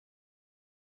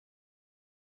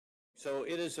So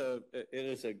it is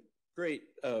a great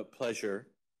pleasure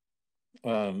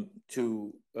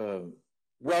to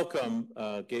welcome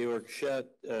Georg Schett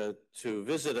to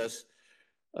visit us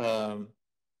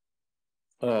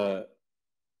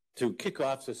to kick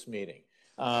off this meeting.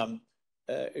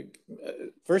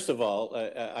 First of all,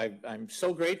 I'm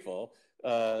so grateful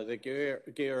that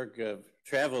Georg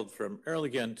traveled from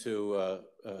Erlangen to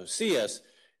see us,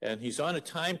 and he's on a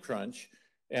time crunch,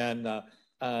 and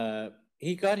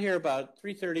he got here about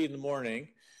 3:30 in the morning,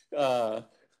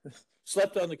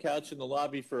 slept on the couch in the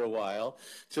lobby for a while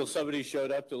till somebody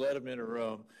showed up to let him in a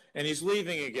room, and he's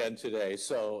leaving again today.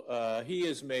 So he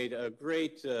has made a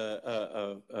great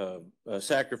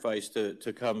sacrifice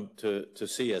to come to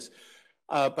see us.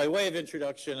 By way of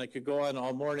introduction, I could go on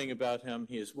all morning about him.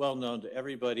 He is well known to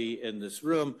everybody in this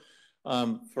room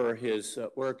for his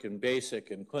work in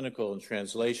basic and clinical and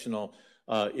translational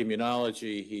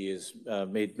immunology. He has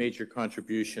made major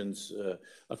contributions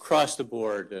across the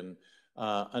board and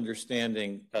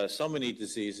understanding so many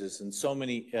diseases and so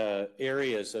many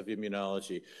areas of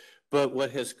immunology. But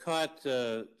what has caught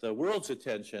the world's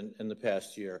attention in the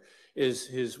past year is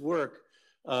his work,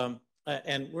 and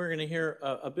we're going to hear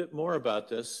a bit more about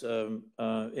this in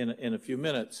a few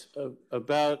minutes,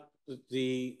 about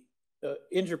the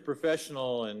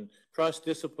interprofessional and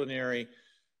cross-disciplinary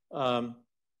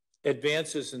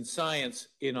advances in science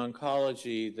in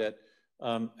oncology that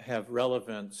have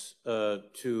relevance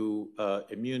to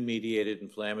immune-mediated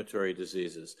inflammatory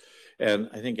diseases. And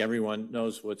I think everyone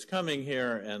knows what's coming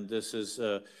here, and this is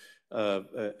a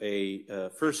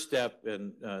first step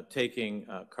in taking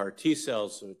CAR T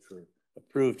cells, which were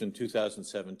approved in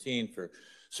 2017 for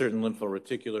certain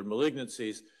lymphoreticular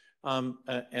malignancies.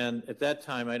 And at that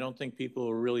time, I don't think people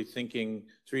were really thinking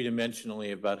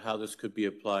three-dimensionally about how this could be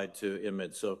applied to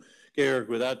IMIDs. So, Georg,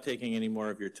 without taking any more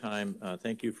of your time,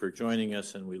 thank you for joining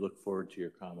us, and we look forward to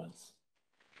your comments.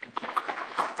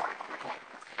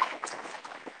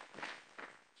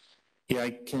 Yeah,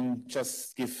 I can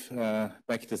just give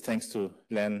back the thanks to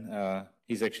Len.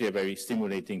 He's actually a very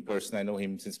stimulating person. I know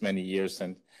him since many years,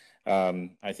 and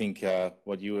I think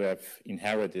what you have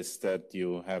inherited is that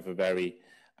you have a very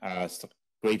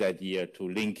great idea to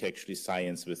link actually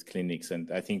science with clinics, and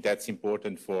I think that's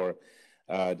important for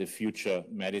the future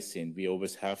medicine. We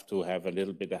always have to have a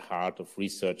little bit of heart of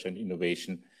research and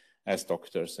innovation as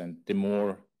doctors, and the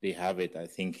more they have it, I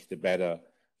think the better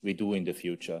we do in the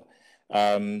future.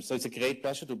 So it's a great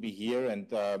pleasure to be here,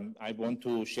 and I want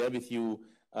to share with you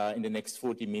in the next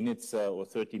 40 minutes or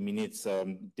 30 minutes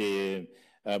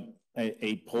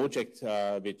a project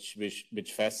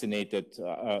which fascinated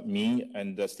me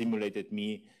and stimulated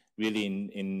me really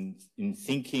in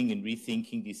thinking and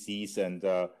rethinking disease, and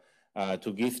to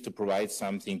provide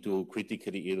something to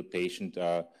critically ill patient,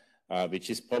 which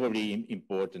is probably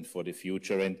important for the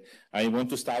future. And I want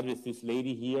to start with this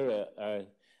lady here,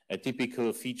 a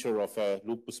typical feature of a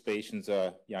lupus patient,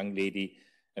 a young lady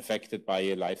affected by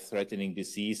a life-threatening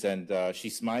disease, and she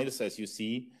smiles, as you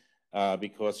see,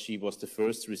 because she was the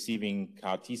first receiving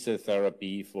CAR T-cell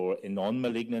therapy for a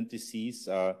non-malignant disease,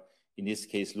 in this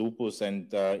case lupus.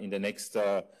 And in the next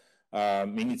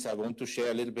minutes, I want to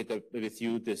share a little bit with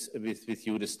you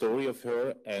the story of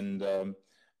her, and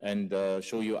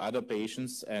show you other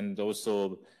patients, and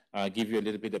also give you a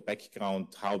little bit of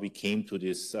background how we came to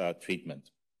this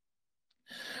treatment.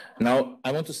 Now,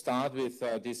 I want to start with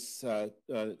this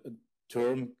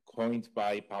term coined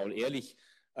by Paul Ehrlich,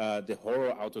 the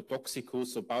horror autotoxicus.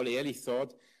 So Paul Ehrlich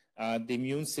thought the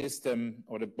immune system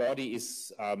or the body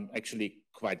is actually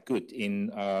quite good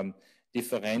in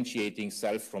differentiating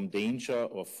self from danger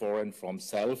or foreign from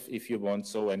self, if you want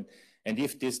so. And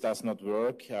if this does not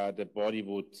work, the body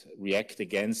would react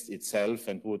against itself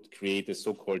and would create a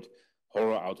so-called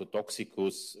horror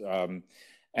autotoxicus.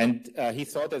 And he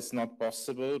thought that's not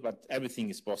possible, but everything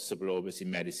is possible always in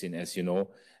medicine, as you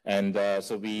know. And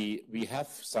so we have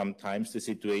sometimes the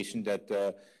situation that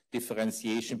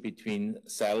differentiation between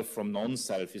self from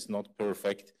non-self is not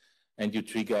perfect, and you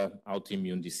trigger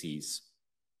autoimmune disease.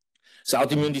 So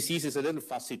autoimmune disease is a little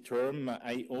fussy term.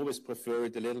 I always prefer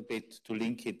it a little bit to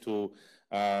link it to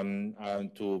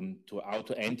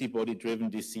autoantibody-driven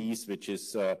disease, which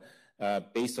is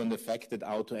based on the fact that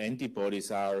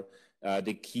autoantibodies are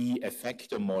the key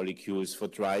effector molecules for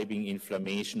driving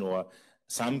inflammation or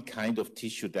some kind of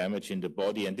tissue damage in the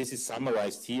body. And this is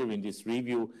summarized here in this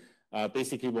review.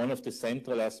 Basically, one of the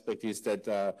central aspects is that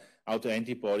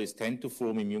autoantibodies tend to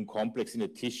form immune complex in the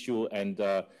tissue and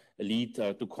lead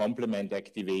to complement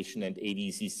activation and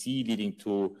ADCC, leading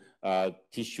to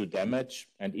tissue damage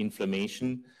and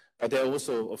inflammation. But there are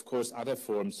also, of course, other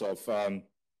forms of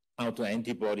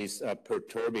autoantibodies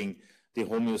perturbing the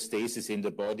homeostasis in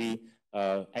the body,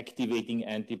 activating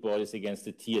antibodies against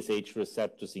the TSH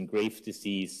receptors in Graves'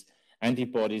 disease,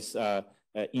 antibodies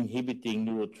inhibiting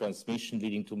neurotransmission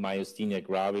leading to myasthenia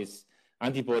gravis,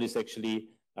 antibodies actually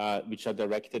which are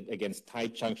directed against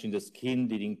tight junction in the skin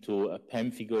leading to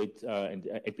pemphigoid and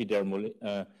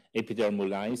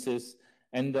epidermolysis,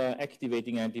 and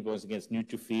activating antibodies against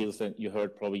neutrophils, and you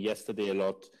heard probably yesterday a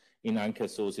lot in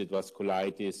ANCA-associated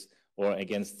vasculitis, or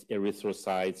against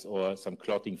erythrocytes or some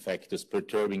clotting factors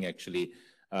perturbing actually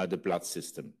the blood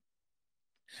system.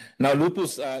 Now,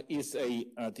 lupus is a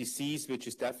disease which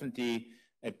is definitely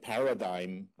a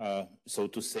paradigm, so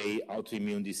to say,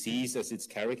 autoimmune disease, as it's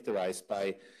characterized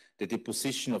by the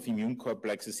deposition of immune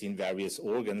complexes in various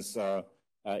organs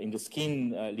in the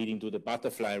skin, leading to the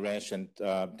butterfly rash, and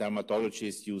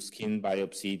dermatologists use skin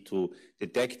biopsy to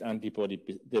detect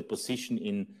antibody deposition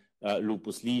in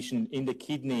lupus lesion. In the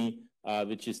kidney,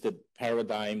 which is the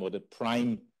paradigm or the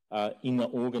prime inner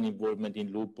organ involvement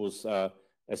in lupus,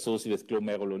 associated with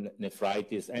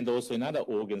glomerulonephritis, and also in other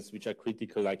organs which are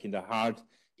critical, like in the heart.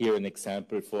 Here an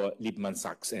example for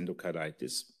Liebman-Sachs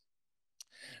endocarditis.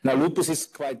 Now, lupus is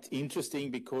quite interesting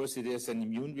because it is an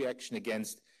immune reaction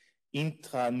against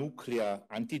intranuclear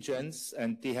antigens,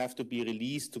 and they have to be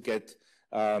released to get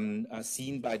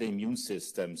seen by the immune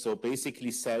system. So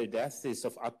basically, cell death is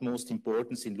of utmost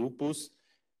importance in lupus.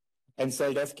 And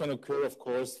cell death can occur, of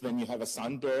course, when you have a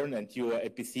sunburn and your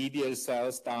epithelial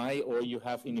cells die, or you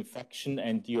have an infection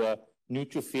and your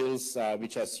neutrophils,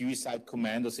 which are suicide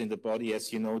commandos in the body,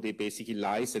 as you know, they basically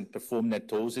lyse and perform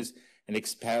NETosis and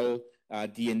expel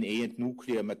DNA and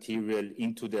nuclear material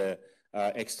into the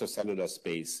extracellular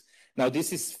space. Now,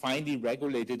 this is finely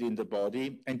regulated in the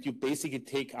body, and you basically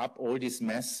take up all this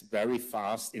mess very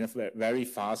fast, in a very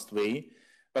fast way.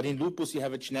 But in lupus, you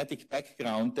have a genetic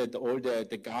background that all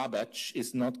the garbage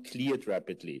is not cleared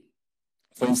rapidly.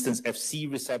 For instance,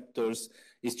 FC receptors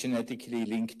is genetically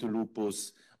linked to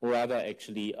lupus, or other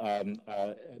actually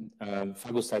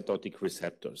phagocytotic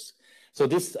receptors. So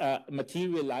this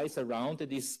material lies around.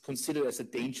 It is considered as a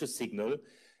danger signal.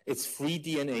 It's free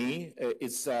DNA.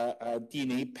 It's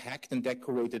DNA packed and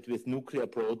decorated with nuclear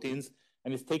proteins,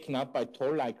 and it's taken up by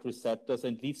toll-like receptors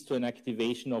and leads to an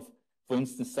activation of, for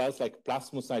instance, cells like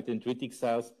plasmocyte dendritic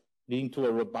cells, leading to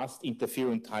a robust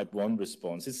interferon type 1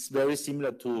 response. It's very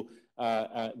similar to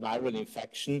viral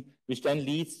infection, which then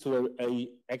leads to a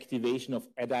activation of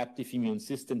adaptive immune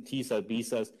system, T cell, B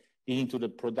cells, leading to the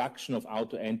production of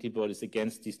autoantibodies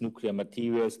against these nuclear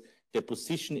materials,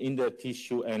 deposition in the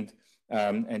tissue, and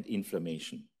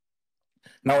inflammation.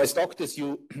 Now, as doctors,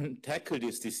 you tackle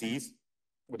this disease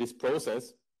or this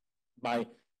process by,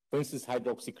 for instance,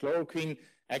 hydroxychloroquine,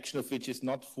 action of which is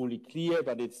not fully clear,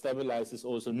 but it stabilizes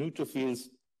also neutrophils.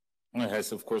 It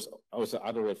has, of course, also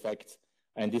other effects.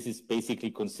 And this is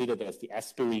basically considered as the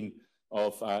aspirin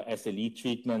of SLE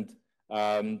treatment.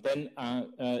 Then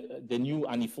the new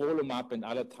anifrolumab and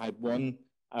other type 1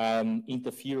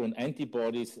 interferon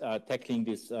antibodies tackling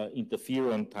this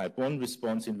interferon type 1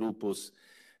 response in lupus.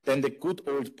 Then the good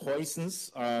old poisons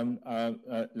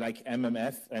like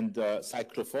MMF and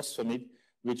cyclophosphamide,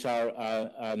 which are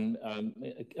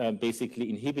basically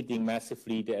inhibiting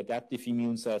massively the adaptive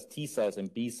immune cells, T cells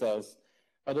and B cells,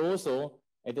 but also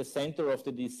at the center of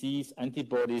the disease,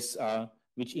 antibodies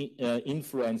which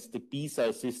influence the B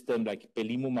cell system, like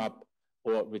belimumab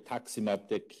or rituximab,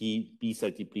 the key B cell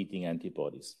depleting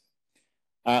antibodies.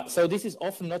 So this is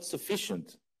often not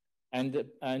sufficient, and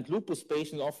lupus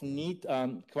patients often need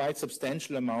quite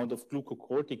substantial amount of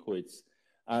glucocorticoids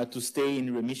to stay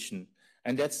in remission.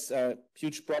 And that's a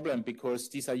huge problem because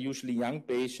these are usually young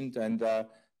patients, and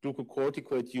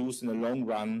glucocorticoid use in the long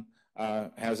run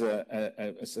has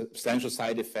a substantial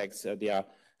side effects. They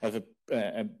have a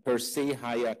per se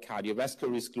higher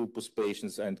cardiovascular risk, lupus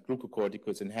patients, and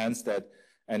glucocorticoids enhance that.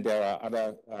 And there are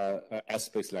other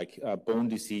aspects like bone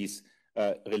disease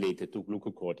related to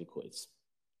glucocorticoids.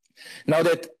 Now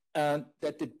that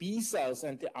the B cells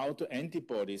and the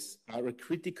autoantibodies are a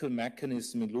critical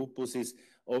mechanism in lupus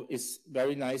is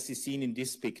very nicely seen in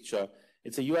this picture.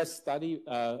 It's a US study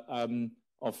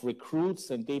of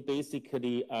recruits, and they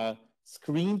basically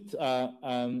screened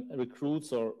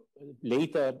recruits or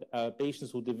later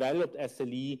patients who developed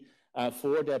SLE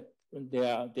for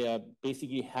their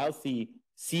basically healthy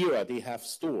sera they have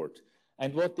stored.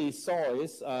 And what they saw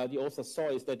is, the authors saw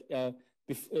is that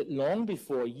long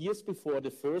before, years before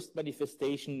the first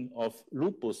manifestation of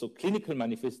lupus, so clinical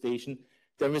manifestation,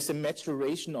 there is a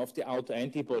maturation of the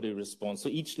autoantibody response. So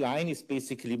each line is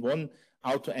basically one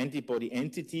autoantibody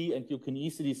entity, and you can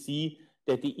easily see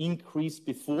that they increase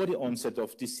before the onset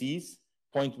of disease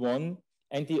 0.1,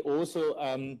 and they also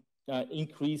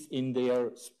increase in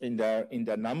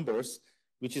their numbers,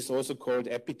 which is also called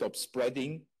epitope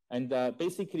spreading. And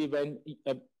basically,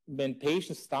 when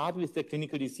patients start with the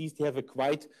clinical disease, they have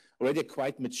already a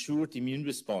quite matured immune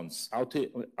response,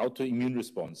 autoimmune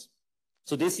response.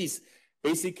 So this is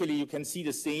basically, you can see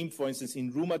the same, for instance,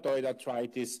 in rheumatoid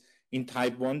arthritis, in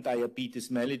type 1 diabetes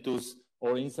mellitus,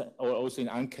 or also in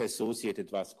ANCA-associated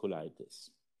vasculitis.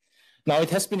 Now, it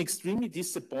has been extremely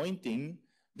disappointing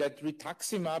that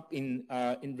rituximab in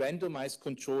randomized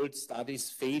controlled studies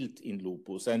failed in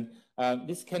lupus. And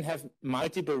this can have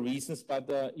multiple reasons, but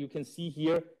you can see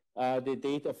here the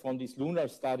data from this LUNAR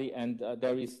study, and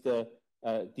there is the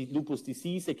lupus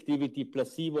disease activity,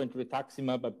 placebo and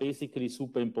rituximab are basically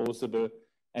superimposable,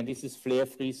 and this is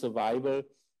flare-free survival.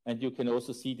 And you can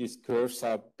also see these curves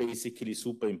are basically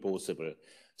superimposable.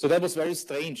 So that was very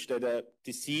strange that a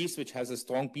disease which has a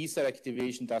strong B-cell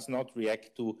activation does not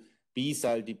react to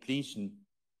B-cell depletion.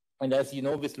 And as you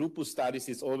know, with lupus studies,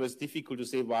 it's always difficult to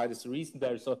say why there's a reason.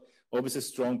 There's always a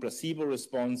strong placebo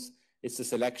response. It's a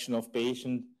selection of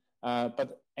patients.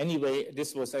 But anyway,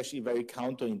 this was actually very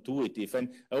counterintuitive.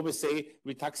 And I always say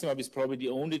rituximab is probably the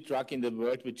only drug in the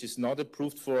world which is not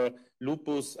approved for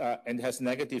lupus and has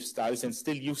negative studies and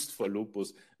still used for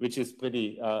lupus, which is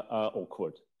pretty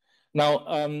awkward.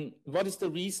 Now, what is the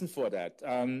reason for that?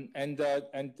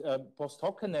 Post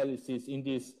hoc analysis in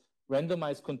these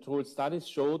randomized controlled studies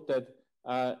showed that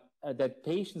that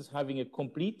patients having a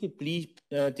complete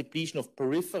depletion of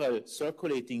peripheral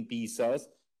circulating B cells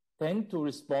tend to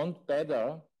respond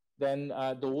better than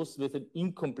those with an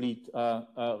incomplete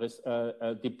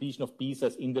depletion of B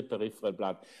cells in the peripheral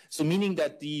blood. So meaning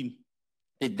that the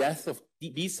death of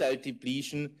B cell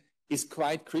depletion is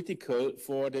quite critical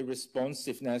for the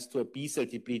responsiveness to a B cell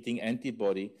depleting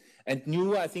antibody. And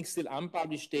new, I think still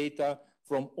unpublished data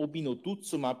from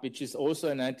obinutuzumab, which is also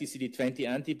an anti-CD20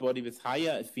 antibody with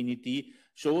higher affinity,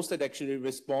 shows that actually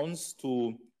response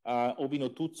to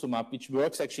obinutuzumab, which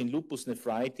works actually in lupus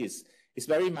nephritis, is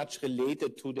very much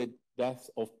related to the death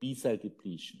of B-cell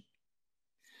depletion.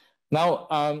 Now,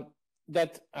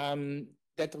 that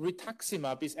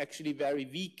rituximab is actually very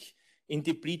weak in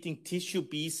depleting tissue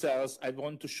B cells. I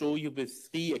want to show you with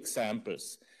 3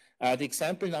 examples. The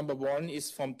example number 1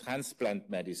 is from transplant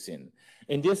medicine.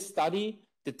 In this study,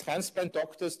 the transplant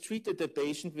doctors treated the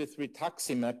patient with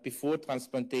rituximab before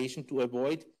transplantation to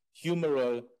avoid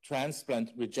humoral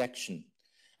transplant rejection.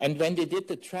 And when they did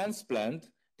the transplant,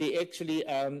 they actually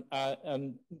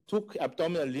took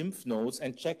abdominal lymph nodes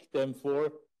and checked them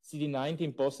for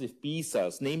CD19 positive B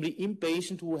cells, namely in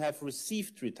patients who have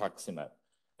received rituximab.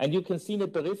 And you can see in the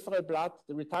peripheral blood,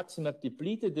 the rituximab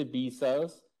depleted the B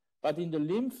cells, but in the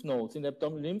lymph nodes, in the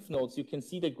abdominal lymph nodes, you can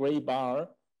see the gray bar.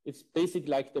 It's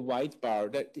basically like the white bar,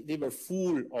 that they were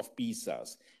full of B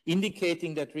cells,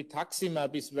 indicating that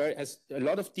rituximab has a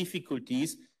lot of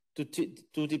difficulties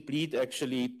to deplete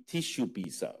actually tissue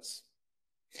B cells.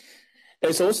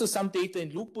 There's also some data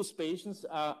in lupus patients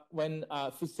when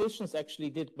physicians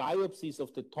actually did biopsies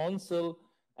of the tonsil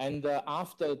and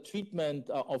after treatment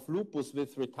of lupus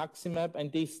with rituximab,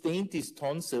 and they stained this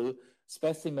tonsil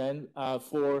specimen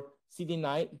for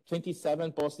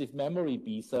CD27 positive memory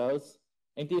B cells.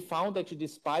 And they found actually,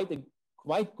 despite a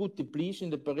quite good depletion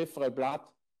in the peripheral blood,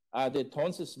 the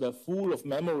tonsils were full of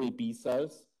memory B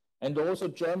cells, and also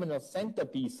germinal center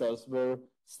B cells were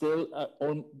still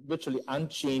virtually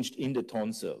unchanged in the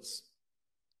tonsils.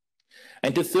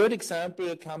 And the third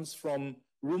example comes from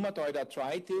rheumatoid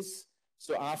arthritis.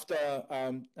 So after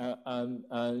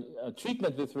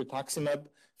treatment with rituximab,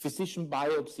 physician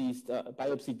biopsied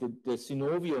the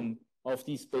synovium of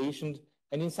these patients.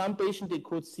 And in some patients, they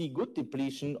could see good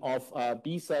depletion of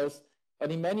B cells,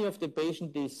 but in many of the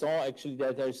patients, they saw actually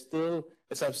that there's still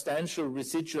a substantial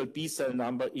residual B cell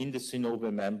number in the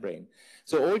synovial membrane.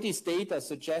 So all these data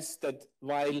suggest that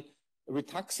while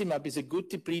rituximab is a good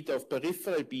depleter of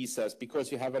peripheral B cells because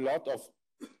you have a lot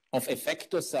of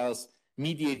effector cells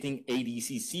mediating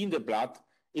ADCC in the blood,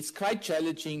 it's quite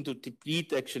challenging to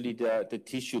deplete actually the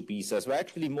tissue B cells, where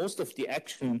actually most of the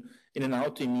action in an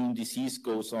autoimmune disease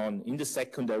goes on in the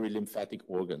secondary lymphatic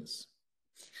organs.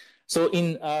 So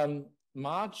in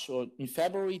March or in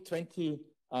February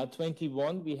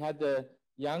 2021, we had a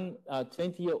young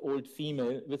 20-year-old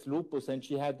female with lupus, and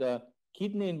she had a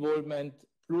kidney involvement,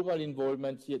 pleural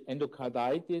involvement, she had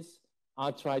endocarditis,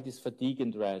 arthritis, fatigue,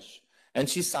 and rash. And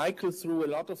she cycled through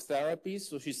a lot of therapies.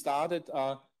 So she started,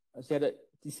 she had a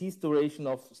disease duration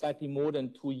of slightly more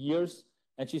than 2 years,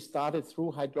 and she started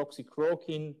through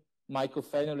hydroxychloroquine,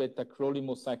 mycophenolate,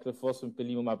 tacrolimus, cyclophosphamide,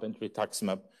 belimumab, and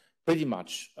rituximab, pretty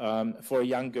much for a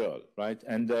young girl, right?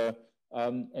 And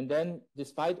And then,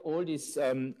 despite all these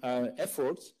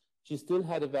efforts, she still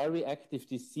had a very active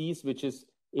disease, which is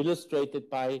illustrated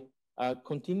by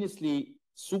continuously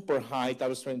super high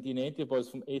double-stranded DNA antibodies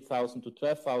from 8,000 to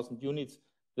 12,000 units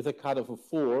with a cutoff of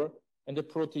 4, and the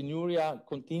proteinuria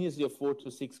continuously of 4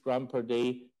 to 6 grams per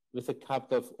day with a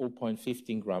cutoff of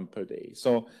 0.15 grams per day.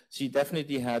 So she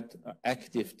definitely had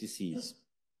active disease.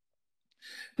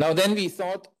 Now then we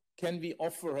thought, can we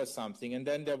offer her something? And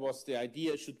then there was the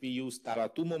idea, should we use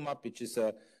daratumumab, which is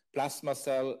a plasma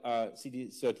cell,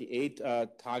 CD38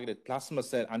 targeted plasma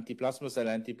cell, anti-plasma cell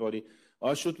antibody,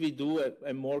 or should we do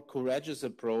a more courageous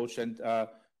approach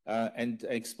and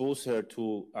expose her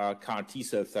to CAR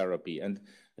T-cell therapy? And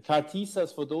CAR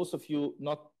T-cells, for those of you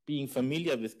not being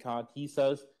familiar with CAR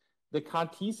T-cells, the CAR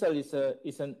T-cell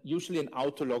is usually an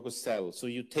autologous cell. So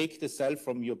you take the cell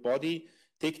from your body,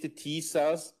 take the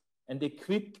T-cells, and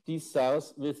equip these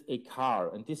cells with a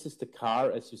CAR. And this is the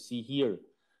CAR, as you see here.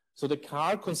 So the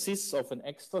CAR consists of an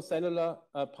extracellular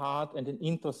part and an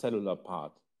intracellular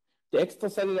part. The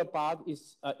extracellular part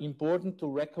is important to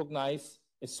recognize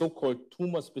a so-called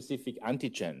tumor-specific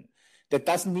antigen. That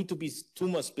doesn't need to be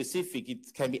tumor-specific.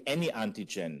 It can be any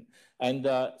antigen. And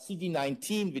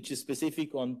CD19, which is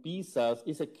specific on B cells,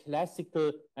 is a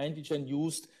classical antigen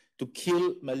used to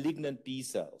kill malignant B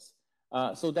cells.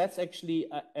 So that's actually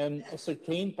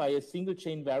ascertained by a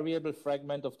single-chain variable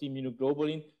fragment of the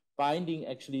immunoglobulin binding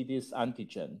actually this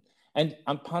antigen. And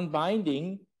upon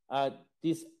binding,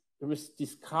 this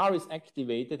CAR is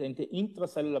activated, and the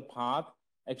intracellular part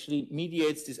actually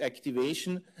mediates this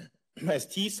activation. As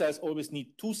T cells always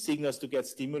need 2 signals to get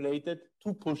stimulated,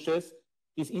 2 pushes.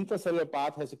 This intracellular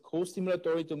part has a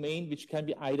co-stimulatory domain, which can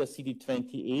be either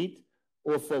CD28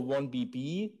 or for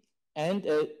 1BB, and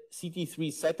a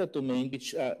CD3 zeta domain,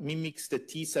 which mimics the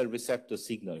T cell receptor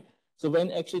signal. So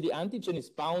when actually the antigen is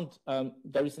bound,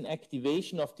 there is an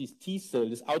activation of this T cell,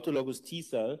 this autologous T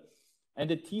cell, and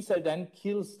the T cell then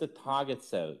kills the target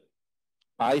cell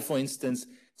by, for instance,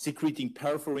 secreting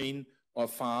perforin or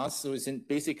FAS. So it's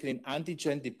basically an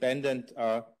antigen-dependent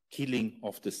killing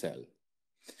of the cell.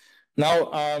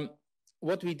 Now,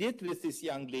 what we did with this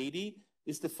young lady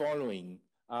is the following.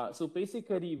 So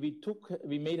basically,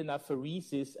 we made an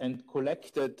apheresis and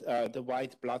collected the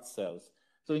white blood cells.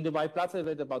 So in the white blood cells, we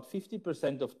had about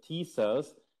 50% of T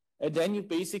cells, and then you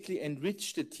basically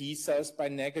enrich the T cells by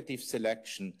negative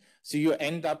selection. So you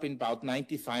end up in about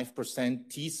 95%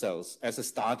 T cells as a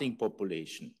starting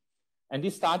population. And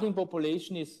this starting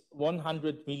population is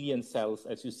 100 million cells,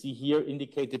 as you see here,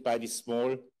 indicated by this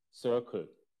small circle.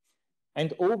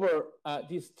 And over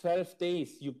these 12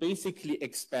 days, you basically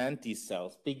expand these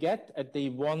cells. They get at day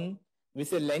 1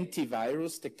 with a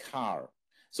lentivirus, the CAR.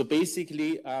 So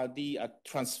basically, they are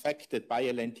transfected by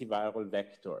a lentiviral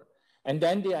vector. And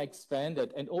then they are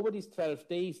expanded. And over these 12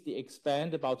 days, they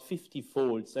expand about 50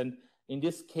 folds. And in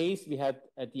this case, we had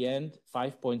at the end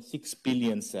 5.6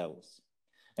 billion cells.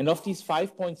 And of these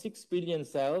 5.6 billion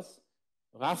cells,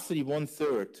 roughly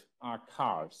 1/3 are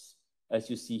CARs, as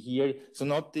you see here. So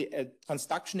not the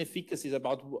transduction efficacy is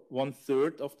about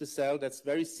 1/3 of the cell. That's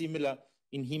very similar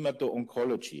in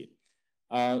hemato-oncology.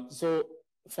 So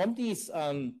from these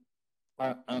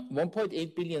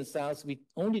 1.8 billion cells, we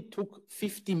only took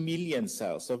 50 million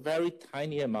cells, so a very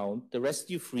tiny amount. The rest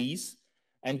you freeze,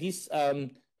 and these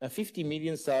 50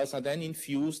 million cells are then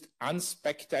infused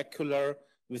unspectacular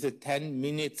with a 10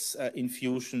 minutes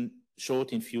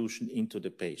short infusion into the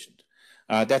patient.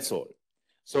 That's all.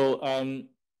 So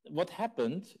what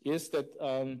happened is that,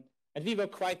 and we were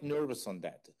quite nervous on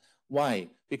that. Why?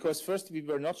 Because first we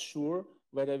were not sure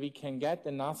whether we can get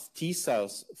enough T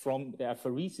cells from the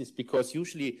apheresis, because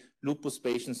usually lupus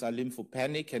patients are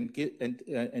lymphopenic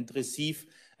and receive,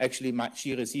 actually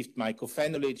she received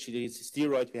mycophenolate, she received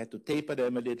steroid, we had to taper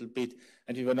them a little bit,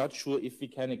 and we were not sure if we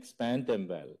can expand them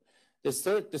well.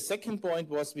 The second point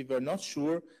was we were not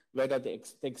sure whether the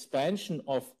expansion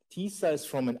of T cells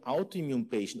from an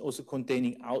autoimmune patient, also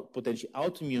containing potentially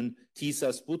autoimmune T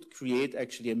cells, would create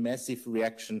actually a massive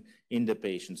reaction in the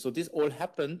patient. So this all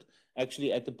happened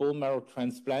actually at the bone marrow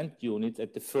transplant unit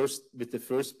with the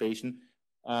first patient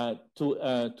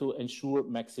to ensure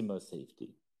maximal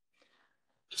safety.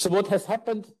 So what has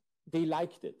happened? They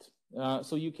liked it.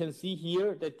 So you can see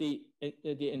here that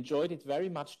they enjoyed it very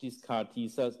much, these CAR T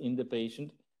cells in the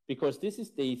patient, because this is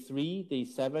day 3, day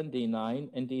 7, day 9,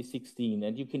 and day 16.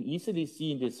 And you can easily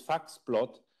see in this FAX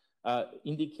plot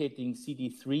indicating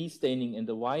CD3 staining in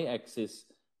the y-axis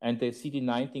and the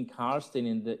CD19 CAR stain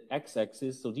in the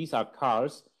x-axis. So these are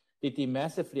CARs that they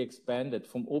massively expanded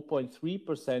from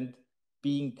 0.3%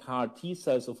 being CAR T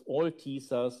cells of all T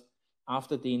cells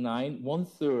after day 9.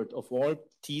 1/3 of all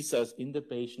T cells in the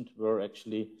patient were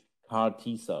actually CAR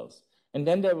T cells. And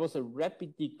then there was a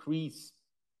rapid decrease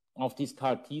of these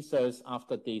CAR T cells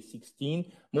after day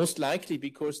 16, most likely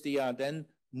because they are then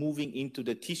moving into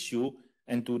the tissue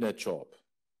and do their job.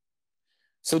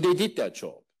 So they did their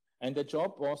job, and the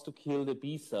job was to kill the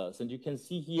B cells. And you can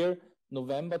see here,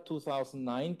 November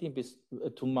 2019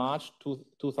 to March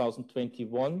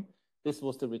 2021, this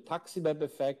was the rituximab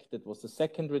effect. That was the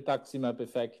second rituximab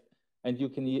effect. And you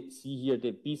can see here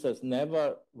the B cells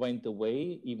never went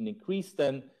away, even increased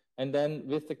then. And then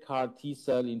with the CAR T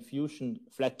cell infusion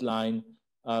flatline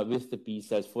with the B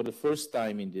cells for the first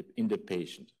time in the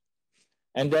patient.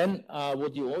 And then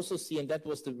what you also see, and that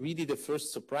was really the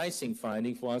first surprising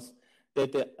finding for us,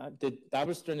 that the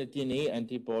double-stranded DNA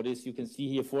antibodies, you can see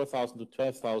here 4,000 to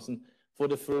 12,000, for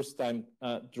the first time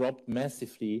dropped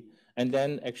massively, and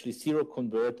then actually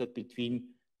seroconverted between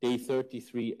day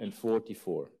 33 and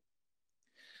 44.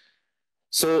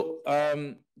 So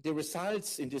the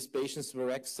results in these patients were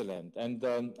excellent. And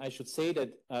I should say that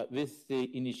with the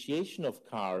initiation of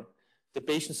CAR, the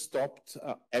patient stopped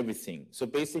everything. So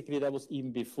basically, that was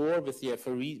even before with the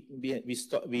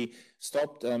apheresis. We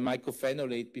stopped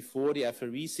mycophenolate before the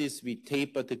apheresis. We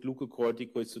tapered the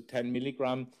glucocorticoids to 10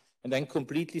 milligram and then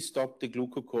completely stopped the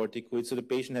glucocorticoids. So the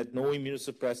patient had no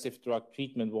immunosuppressive drug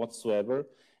treatment whatsoever,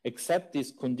 except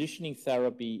this conditioning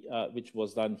therapy, which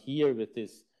was done here with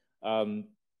this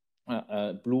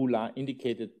blue line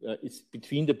indicated. It's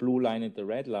between the blue line and the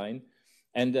red line.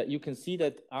 And you can see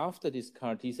that after this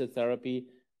CAR T cell therapy,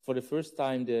 for the first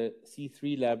time, the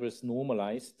C3 levels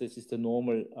normalized. This is the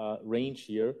normal range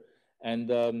here. And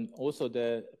also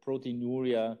the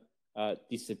proteinuria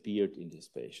disappeared in this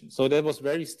patient. So that was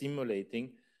very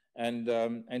stimulating. And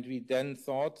we then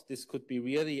thought this could be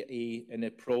really an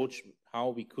approach how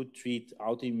we could treat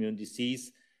autoimmune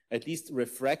disease, at least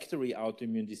refractory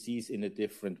autoimmune disease, in a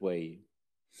different way.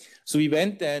 So we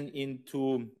went then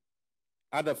into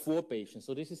other 4 patients.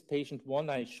 So this is patient 1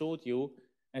 I showed you,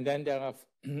 and then there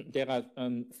are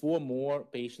 4 more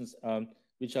patients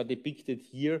which are depicted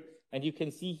here. And you can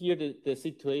see here the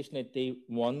situation at day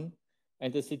 1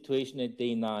 and the situation at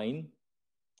day 9.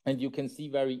 And you can see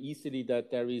very easily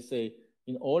that there is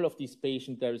in all of these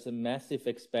patients, there is a massive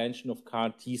expansion of CAR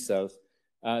T cells.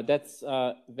 This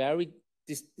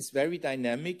is very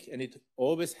dynamic, and it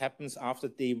always happens after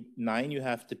day 9, you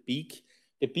have the peak.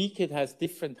 The peak, it has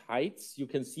different heights. You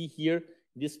can see here,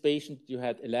 in this patient, you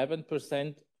had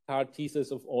 11% CAR T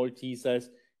cells of all T cells.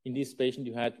 In this patient,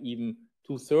 you had even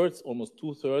almost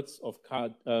two-thirds of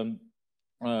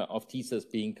T cells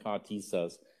being CAR T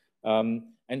cells.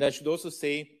 And I should also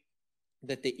say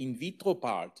that the in vitro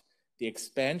part, the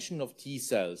expansion of T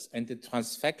cells and the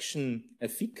transfection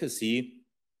efficacy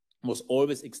was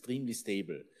always extremely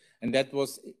stable. And that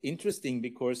was interesting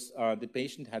because the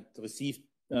patient had received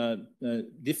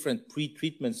different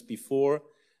pre-treatments before,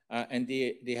 and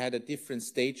they had a different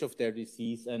stage of their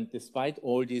disease. And despite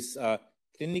all these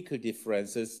clinical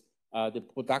differences, the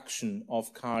production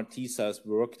of CAR T cells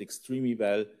worked extremely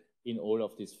well in all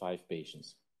of these 5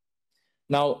 patients.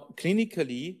 Now,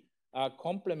 clinically,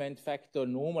 complement factor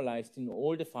normalized in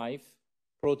all the 5,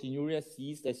 proteinuria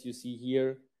ceased, as you see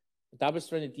here,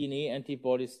 double-stranded DNA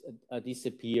antibodies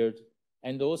disappeared,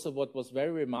 and also what was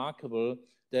very remarkable,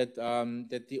 that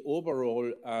the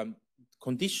overall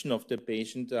condition of the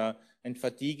patient and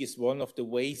fatigue is one of the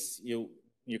ways you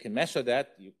can measure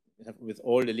that with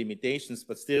all the limitations,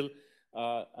 but still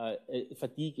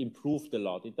fatigue improved a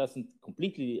lot. It doesn't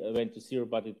completely went to 0,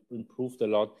 but it improved a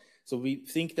lot. So we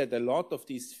think that a lot of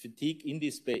this fatigue in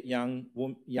these young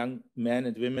men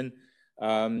and women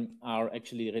are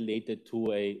actually related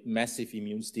to a massive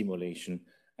immune stimulation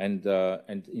and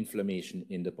inflammation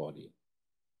in the body.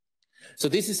 So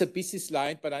this is a busy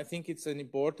slide, but I think it's an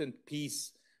important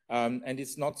piece, and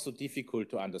it's not so difficult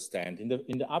to understand.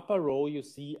 In the upper row, you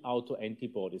see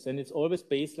autoantibodies, and it's always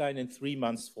baseline and 3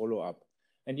 months follow-up.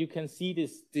 And you can see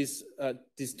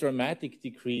this dramatic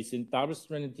decrease in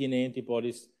double-stranded DNA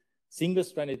antibodies,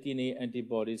 single-stranded DNA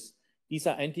antibodies. These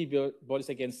are antibodies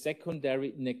against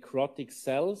secondary necrotic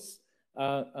cells,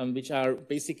 which are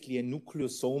basically a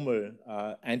nucleosomal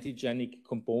antigenic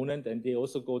component, and they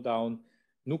also go down.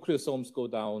 Nucleosomes go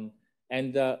down.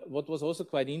 And what was also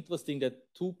quite interesting,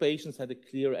 that 2 patients had a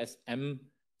clear SM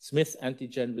Smith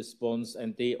antigen response,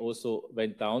 and they also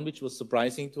went down, which was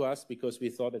surprising to us because we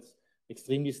thought it's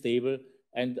extremely stable.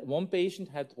 And 1 patient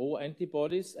had raw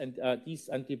antibodies, and these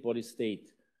antibodies stayed.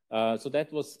 So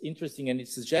that was interesting, and it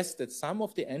suggests that some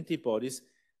of the antibodies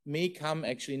may come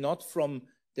actually not from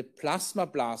the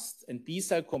plasmablast and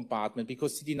B-cell compartment,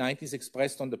 because CD19 is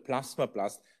expressed on the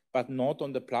plasmablast, but not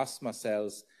on the plasma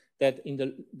cells, that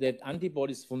that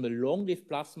antibodies from the long-lived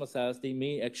plasma cells, they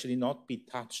may actually not be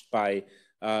touched by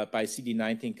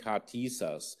CD19 CAR T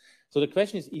cells. So the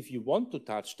question is, if you want to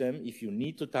touch them, if you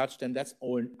need to touch them, that's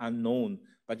all unknown.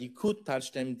 But you could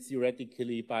touch them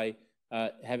theoretically by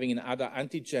having another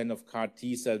antigen of CAR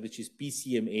T cell, which is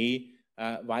BCMA,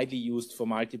 widely used for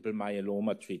multiple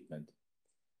myeloma treatment.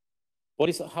 What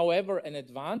is, however, an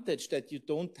advantage that you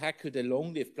don't tackle the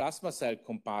long-lived plasma cell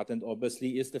compartment,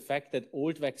 obviously, is the fact that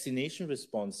old vaccination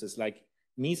responses like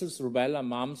measles, rubella,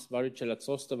 mumps, varicella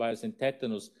zoster virus, and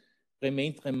tetanus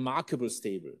remained remarkably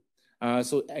stable.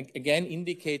 So again,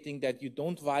 indicating that you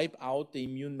don't wipe out the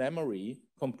immune memory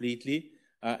completely,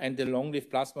 and the long-lived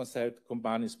plasma cell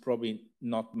compartment is probably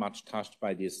not much touched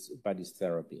by this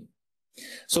therapy.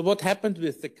 So what happened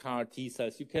with the CAR T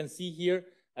cells? You can see here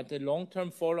at the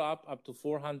long-term follow-up up to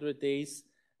 400 days,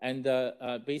 and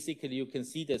basically you can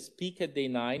see this peak at day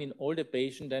 9 in all the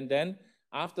patients, and then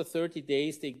after 30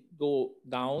 days they go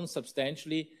down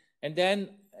substantially, and then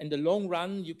in the long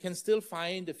run you can still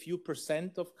find a few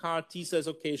 % of CAR T cells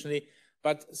occasionally,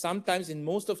 but sometimes in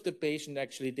most of the patients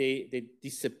actually they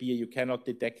disappear. You cannot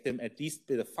detect them, at least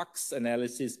with a FACS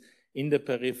analysis, in the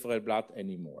peripheral blood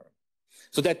anymore.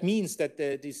 So that means that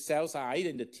these cells are either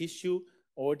in the tissue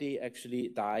or they actually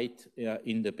died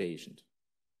in the patient.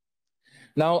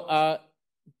 Now,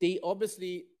 they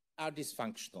obviously are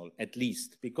dysfunctional, at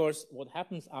least, because what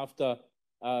happens after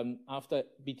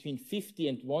between 50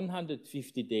 and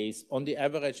 150 days, on the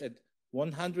average at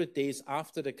 100 days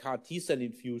after the CAR T cell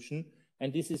infusion,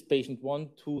 and this is patient 1,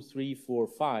 2, 3, 4,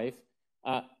 5,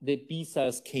 the B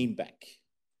cells came back.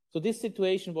 So this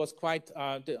situation was quite,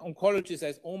 the oncologist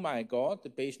says, oh my God, the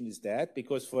patient is dead,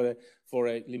 because for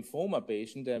a lymphoma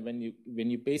patient, when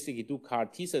you basically do CAR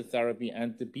T cell therapy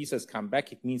and the B cells come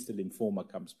back, it means the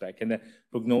lymphoma comes back, and the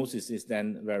prognosis is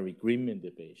then very grim in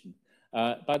the patient.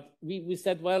 But we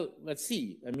said, well, let's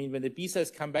see. I mean, when the B cells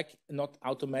come back, not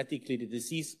automatically the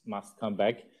disease must come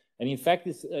back. And in fact,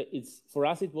 for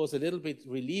us, it was a little bit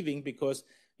relieving, because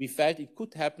we felt it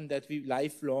could happen that we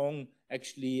lifelong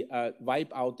actually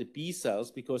wipe out the B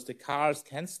cells, because the CARs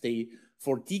can stay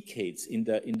for decades in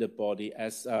the body,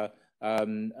 as the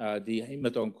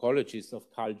hemato-oncologists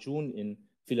of Carl June in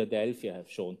Philadelphia have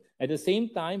shown. At the same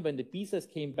time, when the B cells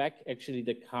came back, actually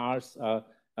the CARs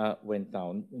went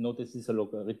down. Notice this is a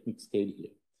logarithmic scale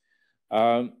here.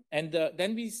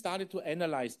 Then we started to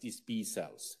analyze these B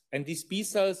cells. And these B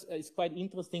cells, it's quite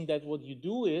interesting that what you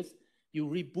do is you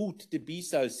reboot the B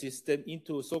cell system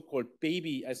into a so-called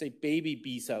baby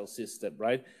B cell system,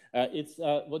 right?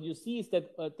 What you see is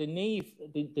that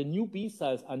the new B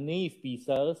cells are naive B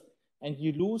cells, and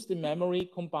you lose the memory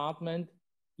compartment,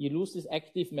 you lose this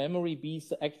activated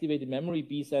memory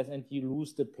B cells, and you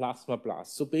lose the plasma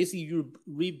blast. So basically you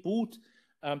reboot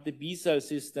the B cell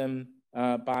system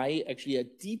by actually a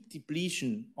deep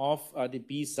depletion of the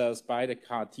B cells by the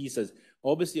CAR T cells.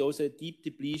 Obviously also a deep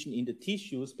depletion in the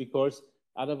tissues, because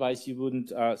otherwise you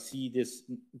wouldn't see this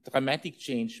dramatic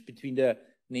change between the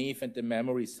naive and the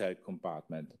memory cell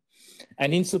compartment.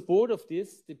 And in support of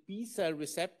this, the B cell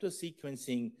receptor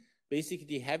sequencing, basically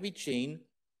the heavy chain,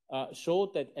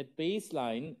 showed that at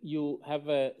baseline you have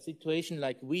a situation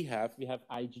like we have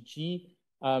IgG,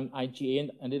 IgA,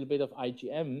 and a little bit of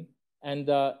IgM. And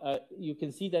you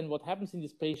can see then what happens in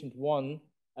this patient 1,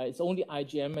 it's only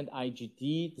IgM and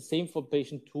IgD, the same for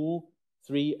patient 2,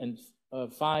 3, and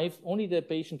 5. Only the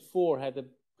patient 4 had a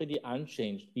pretty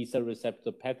unchanged B cell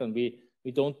receptor pattern.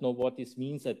 We don't know what this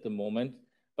means at the moment,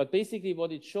 but basically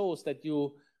what it shows that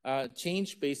you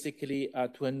change basically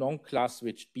to a non-class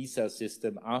switch B cell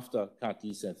system after CAR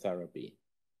T cell therapy.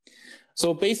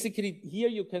 So basically here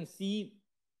you can see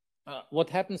what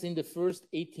happens in the first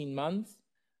 18 months.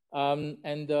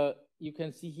 You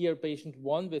can see here patient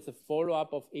 1 with a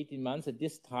follow-up of 18 months at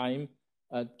this time,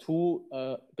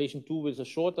 patient 2 with a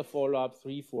shorter follow-up,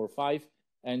 3, 4, 5,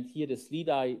 and here the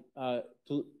SLEDAI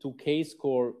to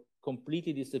K-score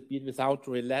completely disappeared without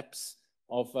relapse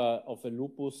of a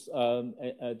lupus,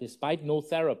 despite no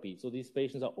therapy. So these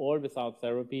patients are all without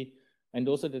therapy, and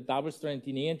also the double-stranded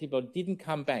DNA antibody didn't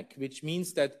come back, which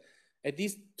means that at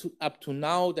least up to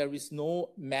now there is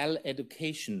no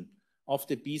mal-education of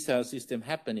the B cell system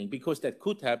happening, because that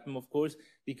could happen, of course,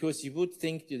 because you would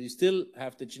think that you still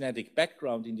have the genetic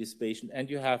background in this patient and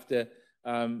you have the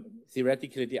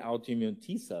theoretically the autoimmune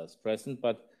T cells present,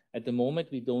 but at the moment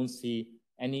we don't see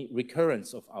any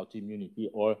recurrence of autoimmunity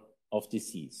or of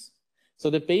disease. So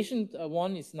the patient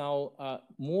 1 is now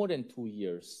more than 2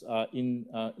 years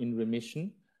in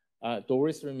remission,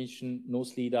 DORIS remission, no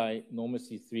SLEDAI, normal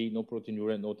C3, no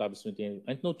proteinuria, no double-stranded DNA,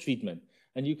 and no treatment.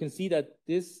 And you can see that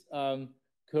this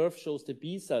curve shows the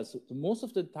B cells. So most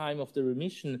of the time of the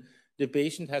remission, the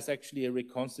patient has actually a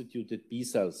reconstituted B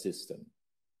cell system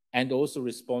and also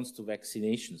responds to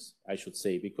vaccinations, I should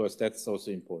say, because that's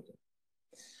also important.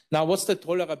 Now, what's the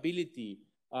tolerability?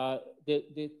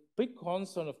 The big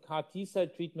concern of CAR T cell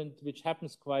treatment, which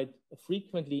happens quite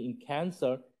frequently in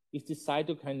cancer, is the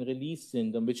cytokine release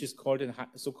syndrome, which is called a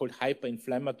so-called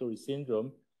hyperinflammatory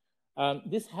syndrome.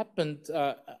 This happened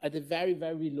at a very,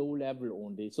 very low level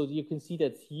only. So you can see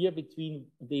that here between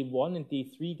day 1 and day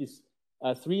 3,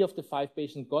 3 of the 5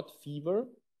 patients got fever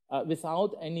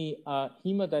without any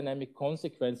hemodynamic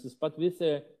consequences, but with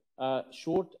a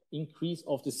short increase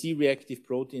of the C-reactive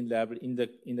protein level in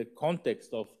the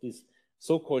context of this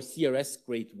so-called CRS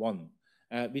grade 1,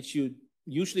 which you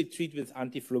usually treat with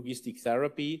antiphlogistic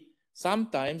therapy.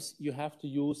 Sometimes you have to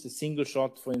use a single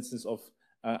shot, for instance, of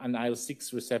an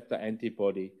IL-6 receptor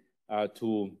antibody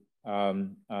to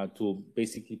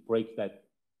basically break that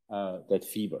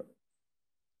fever.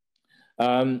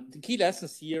 The key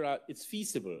lessons here are it's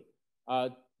feasible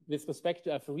with respect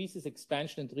to apheresis,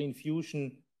 expansion, and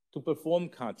reinfusion to perform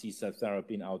CAR T-cell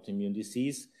therapy in autoimmune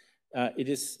disease.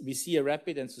 We see a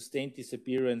rapid and sustained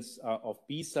disappearance of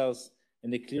B cells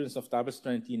and the clearance of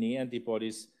double-stranded DNA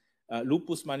antibodies.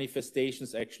 Lupus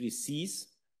manifestations actually cease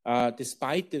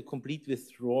despite the complete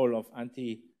withdrawal of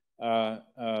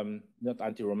not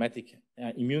anti-rheumatic,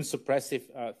 immune suppressive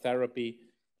therapy.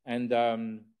 And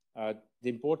the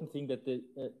important thing that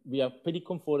we are pretty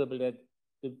comfortable that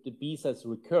the B cells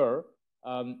recur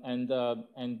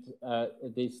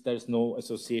there's no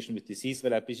association with disease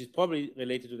development, which is probably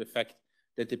related to the fact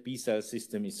that the B cell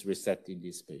system is reset in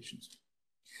these patients.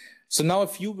 So now a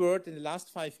few words in the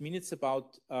last 5 minutes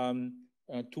about 2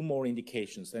 more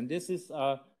indications. And this is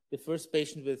the first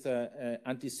patient with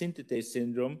antisynthetase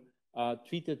syndrome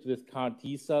treated with CAR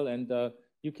T cell. And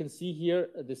you can see here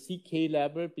the CK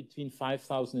level between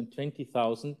 5,000 and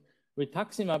 20,000.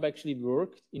 Rituximab actually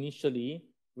worked initially,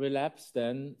 relapse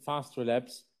then, fast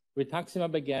relapse.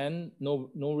 Rituximab again,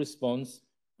 no response.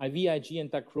 IVIG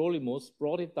and tacrolimus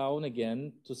brought it down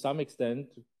again to some extent,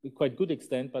 quite good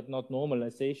extent, but not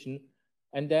normalization.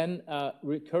 And then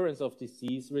recurrence of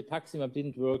disease. Rituximab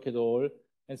didn't work at all,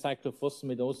 and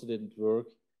cyclophosphamide also didn't work.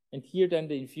 And here then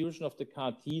the infusion of the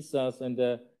CAR T cells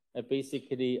and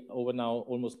basically over now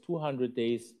almost 200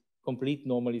 days, complete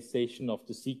normalization of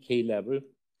the CK level.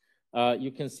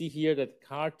 You can see here that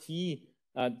CAR T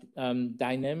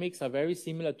dynamics are very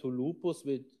similar to lupus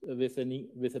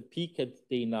with a peak at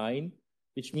day 9,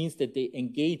 which means that they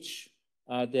engage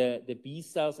the B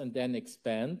cells and then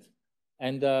expand,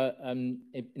 and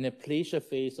in a aplasia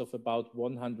phase of about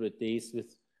 100 days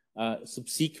with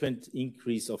subsequent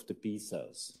increase of the B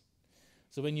cells.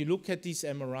 So when you look at this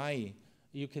MRI,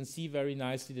 you can see very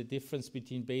nicely the difference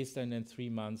between baseline and 3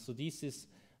 months. So these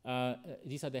are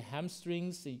the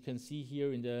hamstrings. You can see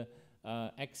here in the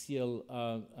axial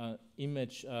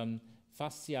image,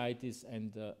 fasciitis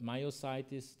and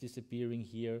myositis disappearing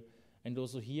here, and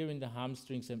also here in the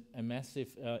hamstrings a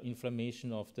massive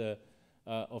inflammation of the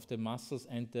muscles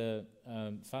and the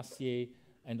fasciae,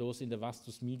 and also in the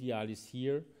vastus medialis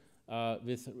here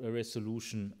with a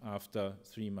resolution after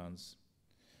 3 months.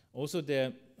 Also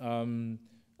the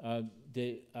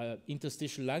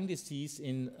interstitial lung disease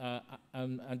in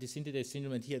antisynthetase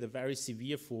syndrome, and here the very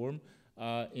severe form,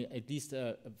 at least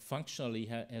functionally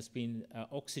has been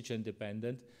oxygen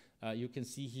dependent. You can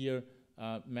see here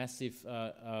massive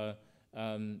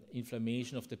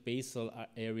inflammation of the basal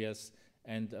areas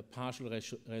and partial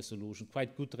resolution,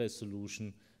 quite good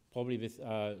resolution, probably with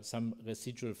some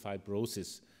residual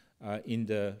fibrosis in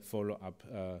the follow-up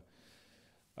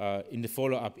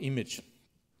image.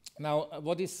 Now,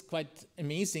 what is quite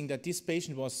amazing that this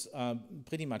patient was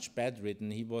pretty much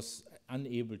bedridden. He was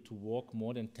unable to walk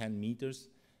more than 10 meters.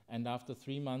 And after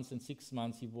 3 months and 6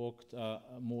 months, he walked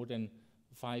more than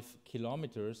 5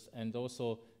 kilometers. And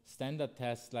also standard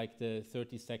tests like the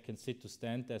 30-second sit to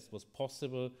stand test was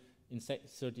possible in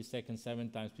 30 seconds 7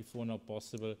 times before, not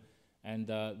possible. And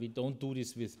we don't do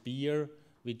this with beer.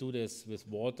 We do this with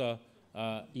water.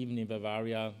 Even in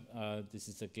Bavaria, this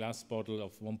is a glass bottle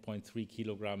of 1.3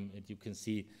 kilogram, and you can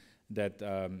see that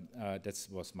that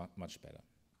was much better.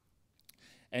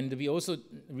 And we also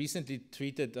recently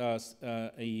treated a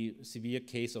severe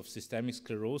case of systemic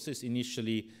sclerosis,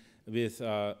 initially with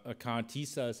CAR T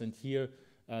cells. And here,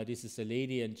 this is a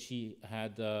lady, and she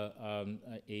had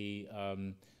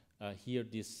here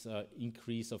this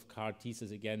increase of CAR T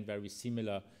cells, again, very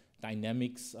similar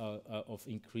dynamics of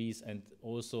increase, and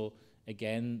also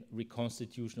again,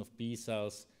 reconstitution of B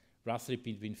cells roughly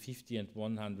between 50 and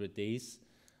 100 days.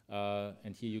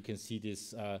 And here you can see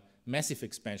this massive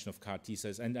expansion of CAR T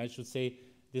cells. And I should say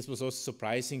this was also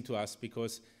surprising to us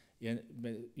because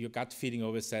your gut feeling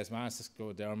always says,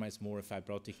 scleroderma is more a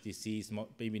fibrotic disease,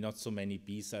 maybe not so many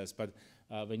B cells. But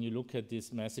when you look at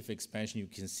this massive expansion, you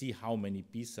can see how many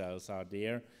B cells are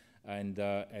there. And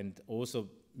also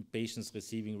patients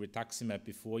receiving rituximab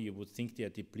before, you would think they are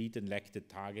depleted and lack the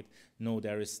target. No,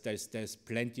 there's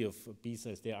plenty of B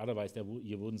cells there. Otherwise,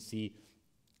 you wouldn't see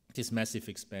this massive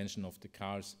expansion of the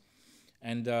CARs.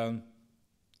 And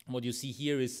what you see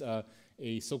here is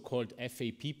a so-called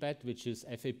FAP pad, which is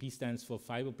FAP stands for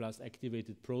fibroblast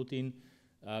activated protein,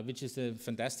 which is a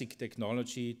fantastic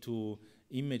technology to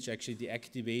image actually the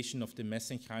activation of the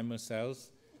mesenchymal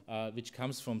cells, which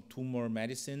comes from tumor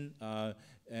medicine,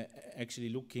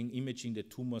 actually imaging the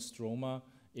tumor stroma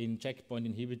in checkpoint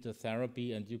inhibitor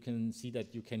therapy, and you can see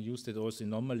that you can use that also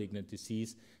in non-malignant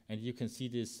disease, and you can see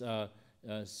this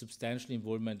substantial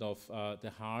involvement of the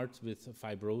heart with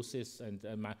fibrosis, and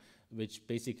which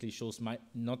basically shows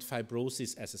not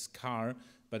fibrosis as a scar,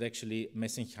 but actually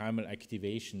mesenchymal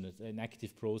activation. It's an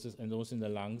active process, and also in the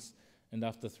lungs, and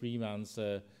after 3 months,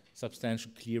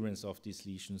 substantial clearance of these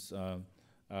lesions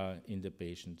in the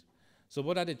patient. So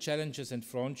what are the challenges and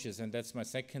frontiers? And that's my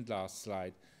second last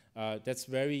slide. That's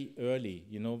very early,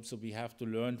 so we have to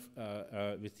learn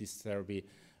with this therapy.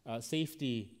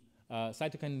 Safety,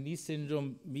 cytokine release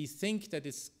syndrome, we think that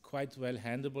it's quite well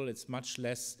handleable. It's much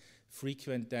less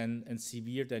frequent and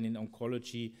severe than in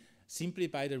oncology, simply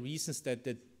by the reasons that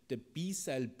the B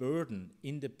cell burden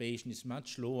in the patient is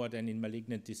much lower than in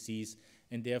malignant disease,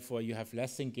 and therefore you have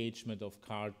less engagement of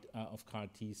CAR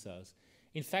T cells.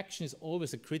 Infection is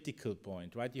always a critical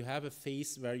point, right? You have a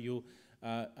phase where you,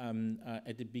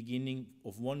 at the beginning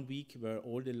of 1 week, where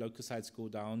all the leukocytes go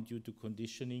down due to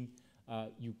conditioning,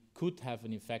 you could have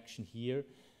an infection here.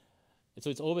 So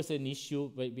it's always an issue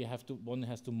where one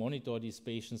has to monitor these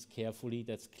patients carefully,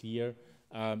 that's clear.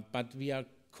 But we are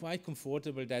quite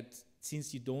comfortable that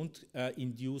since you don't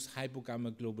induce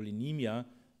hypogammaglobulinemia,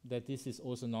 that this is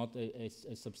also not a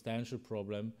substantial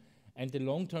problem. And the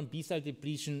long-term B-cell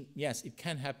depletion, yes, it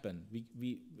can happen.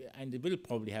 And it will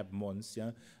probably happen once,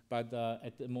 yeah. But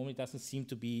at the moment, it doesn't seem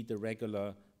to be the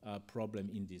regular problem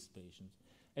in these patients.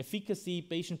 Efficacy,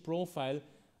 patient profile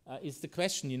is the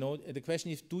question. The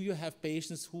question is, do you have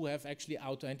patients who have actually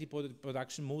autoantibody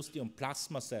production mostly on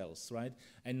plasma cells, right,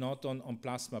 and not on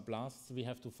plasma blasts? We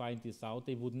have to find this out.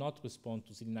 They would not respond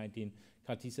to CD19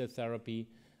 CAR T-cell therapy.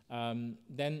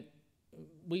 Then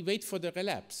we wait for the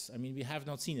relapse. I mean, we have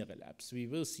not seen a relapse. We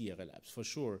will see a relapse for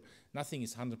sure. Nothing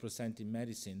is 100% in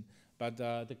medicine. But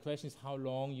the question is how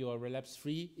long you are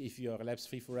relapse-free. If you are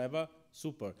relapse-free forever,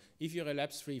 super. If you're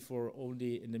relapse-free for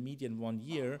only in the median 1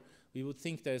 year, we would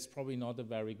think that it's probably not a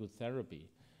very good therapy.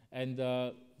 And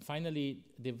finally,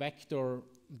 the vector,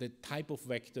 the type of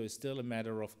vector is still a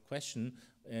matter of question.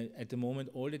 At the moment,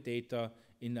 all the data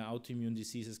in the autoimmune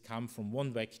diseases come from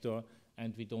one vector,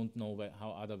 and we don't know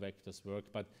how other vectors work,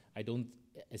 but I don't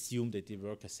assume that they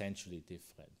work essentially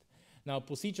different. Now,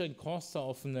 procedure and costs are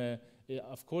often,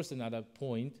 of course, another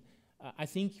point. I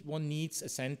think one needs a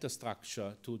center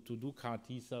structure to do CAR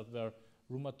T-cell where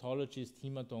rheumatologists,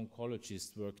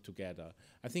 hemato-oncologists work together.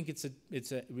 I think it's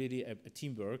really a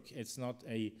teamwork. It's not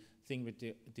a thing that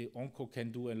the onco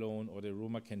can do alone or the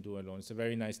rheuma can do alone. It's a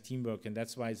very nice teamwork, and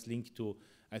that's why it's linked to,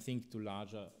 I think, to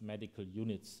larger medical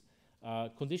units.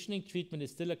 Conditioning treatment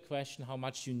is still a question how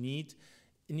much you need.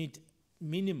 You need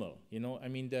minimal, I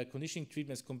mean, the conditioning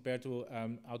treatments compared to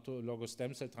autologous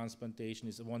stem cell transplantation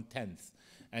is 1/10.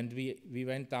 And we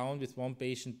went down with one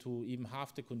patient to even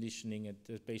half the conditioning, and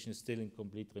the patient is still in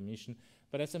complete remission.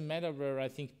 But that's a matter where I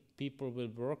think people will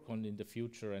work on in the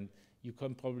future, and you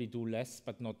can probably do less,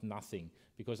 but not nothing,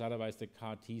 because otherwise the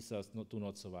CAR T cells do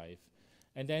not survive.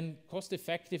 And then cost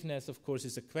effectiveness, of course,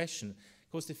 is a question.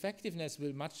 Cost effectiveness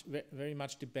will very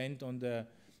much depend on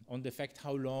the fact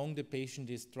how long the patient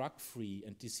is drug-free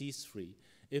and disease-free.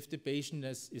 If the patient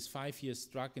is 5 years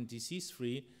drug and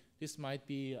disease-free, this might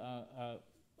be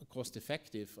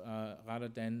cost-effective rather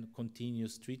than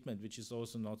continuous treatment, which is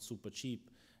also not super cheap,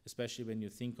 especially when you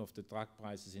think of the drug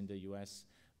prices in the US.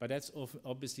 But that's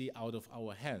obviously out of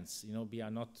our hands. We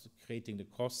are not creating the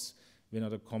costs. We're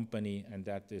not a company, and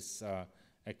that is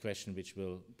a question which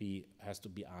has to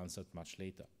be answered much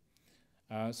later.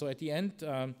 So at the end,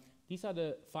 these are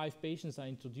the 5 patients I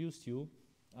introduced you.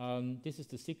 This is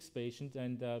the 6th patient,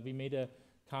 and we made a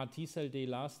CAR T-cell day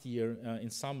last year in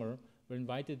summer. We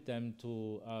invited them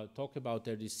to talk about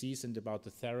their disease and about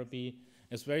the therapy.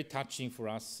 It's very touching for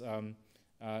us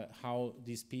how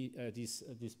these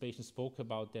patients spoke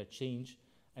about their change.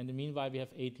 And meanwhile, we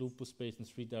have 8 lupus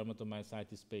patients, 3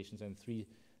 dermatomyositis patients, and 3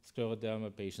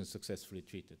 scleroderma patients successfully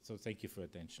treated. So thank you for your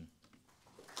attention.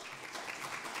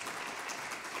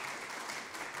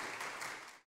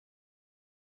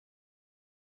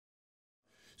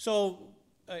 So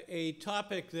a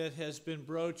topic that has been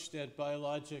broached at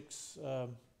Biologics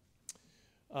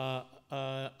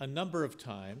a number of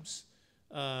times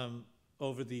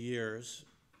over the years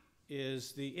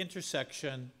is the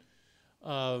intersection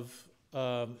of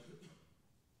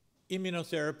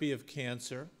immunotherapy of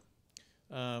cancer,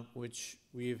 which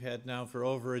we've had now for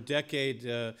over a decade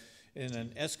in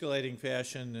an escalating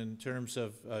fashion in terms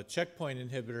of checkpoint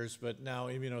inhibitors, but now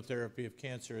immunotherapy of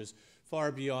cancer is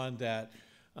far beyond that.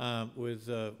 With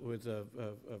a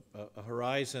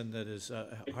horizon that is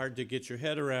hard to get your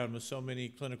head around with so many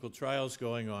clinical trials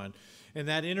going on. And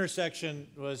that intersection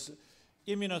was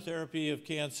immunotherapy of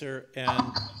cancer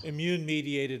and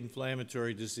immune-mediated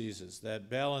inflammatory diseases, that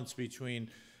balance between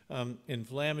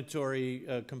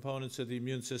inflammatory components of the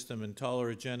immune system and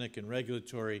tolerogenic and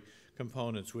regulatory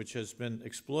components, which has been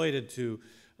exploited to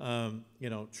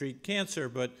treat cancer,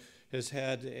 but has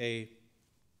had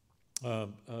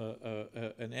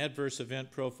an adverse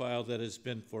event profile that has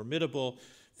been formidable,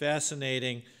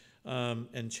 fascinating,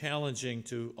 and challenging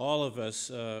to all of us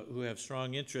who have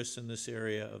strong interests in this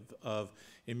area of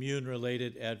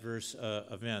immune-related adverse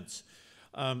events.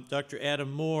 Dr.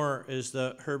 Adam Moore is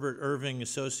the Herbert Irving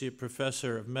Associate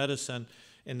Professor of Medicine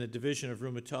in the Division of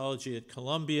Rheumatology at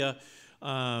Columbia.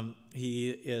 He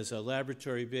is a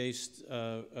laboratory-based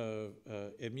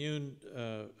immune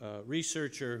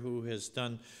researcher who has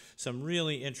done some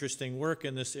really interesting work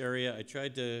in this area. I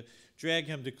tried to drag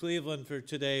him to Cleveland for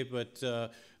today, but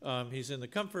he's in the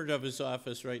comfort of his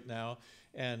office right now.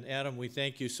 And Adam, we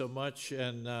thank you so much.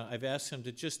 And I've asked him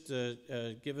to just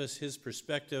give us his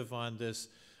perspective on this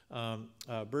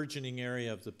burgeoning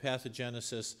area of the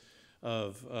pathogenesis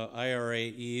of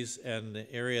irAEs, and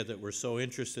the area that we're so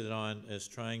interested on is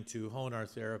trying to hone our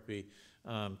therapy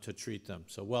to treat them.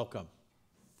 So welcome.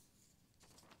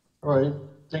 All right,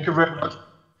 thank you very much.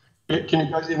 Can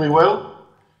you guys hear me well?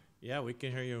 Yeah, we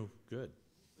can hear you good.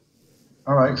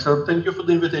 All right, so thank you for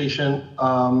the invitation.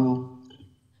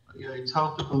 Yeah, it's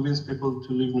hard to convince people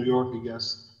to leave New York, I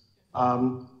guess.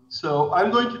 So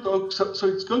I'm going to talk, so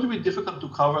it's going to be difficult to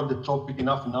cover the topic in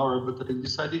half an hour, but I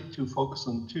decided to focus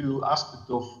on two aspects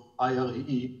of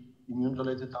irAE,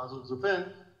 immune-related adverse event,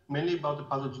 mainly about the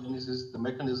pathogenesis, the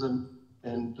mechanism,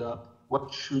 and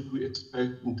what should we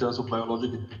expect in terms of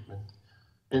biologic treatment.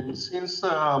 And since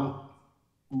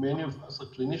many of us are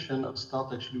clinicians, I'll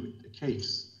start actually with a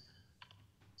case.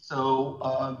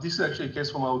 So this is actually a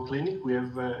case from our clinic. We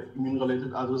have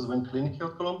immune-related adverse event clinic here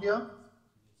at Columbia.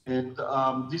 And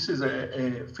this is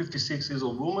a 56 years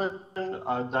old woman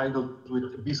diagnosed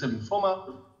with B-cell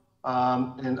lymphoma.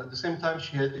 And at the same time,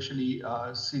 she had actually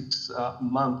 6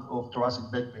 months of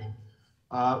thoracic back pain.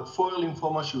 For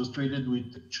lymphoma, she was treated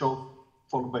with CHOP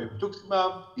followed by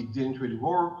rituximab. It didn't really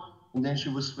work. And then she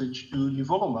was switched to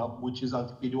nivolumab, which is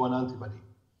anti-PD-1 antibody.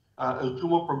 Her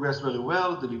tumor progressed very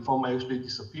well. The lymphoma actually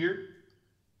disappeared.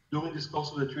 During this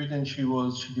course of the treatment, she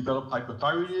developed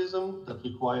hypothyroidism that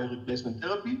required replacement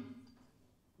therapy.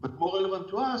 But more relevant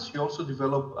to us, she also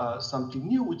developed something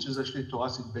new, which is actually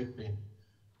thoracic back pain.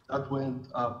 That went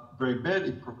very bad.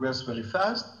 It progressed very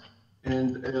fast.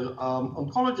 And her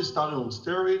oncologist started on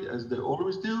steroid, as they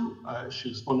always do. She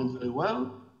responded very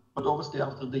well. But obviously,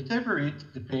 after they taper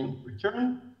it, the pain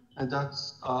returned. And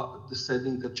that's the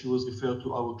setting that she was referred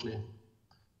to our clinic.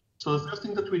 So the first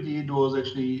thing that we did was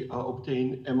actually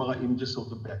obtain MRI images of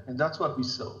the back, and that's what we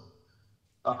saw.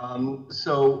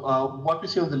 What we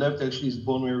see on the left actually is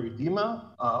bone marrow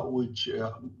edema, which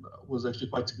was actually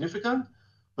quite significant.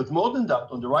 But more than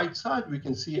that, on the right side, we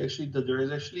can see actually that there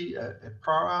is actually a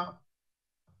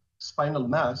para-spinal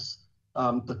mass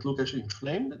that look actually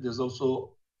inflamed. There's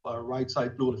also a right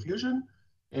side pleural effusion,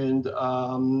 and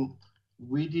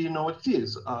we didn't know what it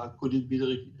is. Could it be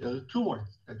the tumor,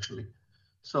 actually?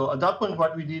 So at that point,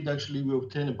 what we did, actually, we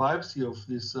obtained a biopsy of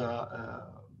this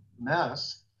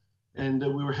mass, and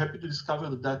we were happy to discover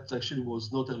that that actually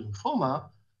was not a lymphoma,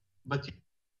 but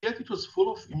yet it was full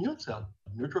of immune cells,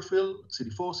 neutrophil,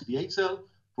 CD4, CD8 cell,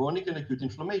 chronic and acute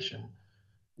inflammation.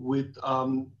 With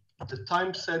the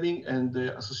time setting and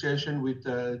the association with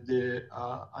the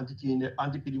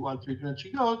anti-PD-1 treatment she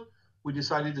got, we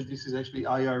decided that this is actually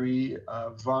IRE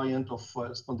variant of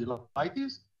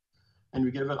spondylitis. And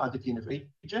we gave her anti-TNF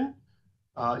agent.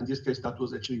 In this case, that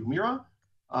was actually Humira.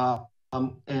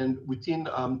 And within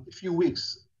a few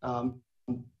weeks,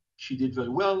 she did very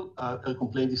well. Her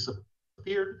complaint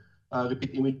disappeared.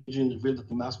 Repeat imaging revealed that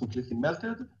the mass completely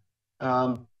melted.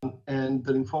 And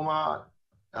the lymphoma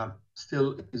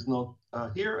still is not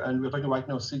here, and we're talking right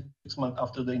now 6 months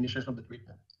after the initiation of the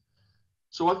treatment.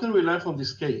 So what can we learn from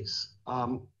this case?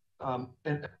 And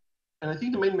I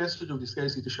think the main message of this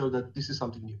case is to show that this is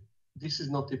something new. This is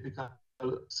not typical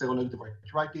seronegative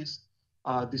arthritis.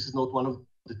 This is not one of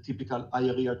the typical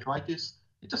IRE arthritis.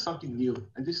 It's just something new.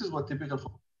 And this is what's typical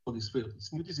for this field.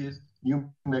 It's new disease, new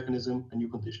mechanism, and new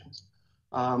conditions.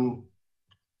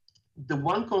 The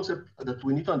one concept that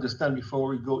we need to understand before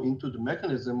we go into the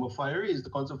mechanism of IRE is the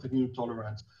concept of immune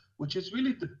tolerance, which is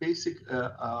really the basic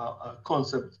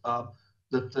concept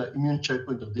that immune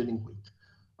checkpoint are dealing with.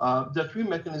 There are three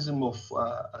mechanisms of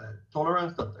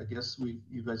tolerance that I guess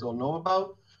you guys all know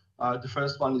about. The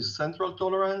first one is central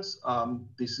tolerance.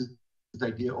 This is the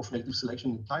idea of negative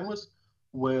selection in thymus,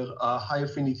 where high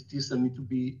affinity T cells need to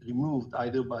be removed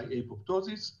either by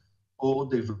apoptosis or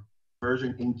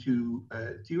diversion into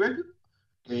Treg.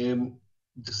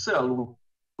 The cell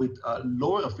with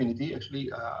lower affinity,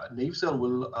 actually naive cell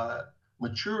will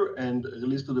mature and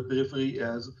release to the periphery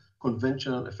as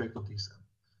conventional effector T cell.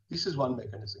 This is one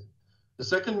mechanism. The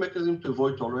second mechanism to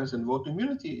avoid tolerance and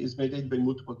autoimmunity is mediated by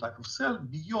multiple types of cells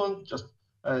beyond just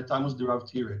thymus-derived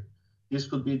Treg. This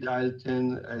could be the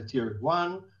IL-10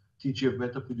 Treg1,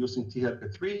 TGF-beta producing T helper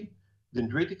 3,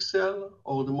 dendritic cell,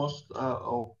 or the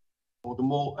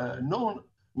more known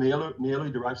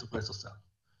myeloid-derived suppressor cell.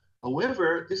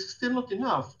 However, this is still not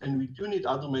enough, and we do need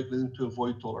other mechanisms to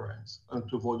avoid tolerance, and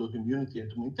to avoid autoimmunity,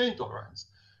 and to maintain tolerance.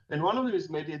 And one of them is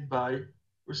mediated by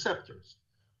receptors.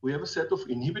 We have a set of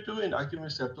inhibitor and active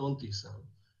receptor on T cell.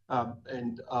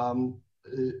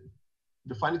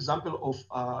 The fine example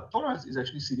of tolerance is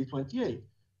actually CD28,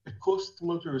 a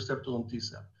co-stimulatory receptor on T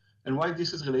cell. And why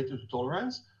this is related to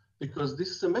tolerance? Because this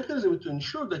is a mechanism to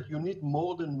ensure that you need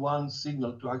more than one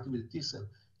signal to activate a T cell.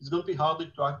 It's going to be harder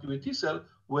to activate T cell,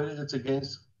 whether it's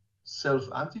against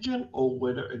self-antigen or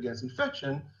whether against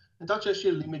infection, and that's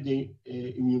actually limit the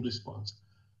immune response.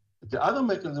 The other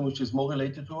mechanism, which is more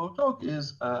related to our talk,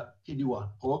 is PD-1,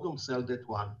 programmed cell death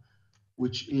 1,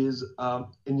 which is an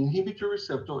inhibitory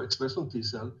receptor expressed on T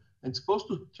cell and supposed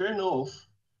to turn off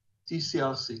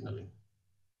TCR signaling.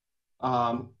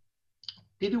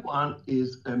 PD-1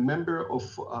 is a member of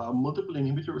multiple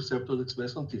inhibitory receptors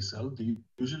expressed on T cell. They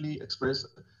usually express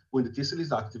when the T cell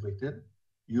is activated,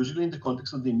 usually in the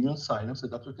context of the immune synapse,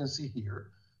 and that we can see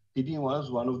here. PD-1 is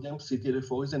one of them,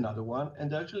 CTLA-4 is another one, and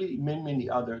there are actually many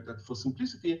others that for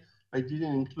simplicity, I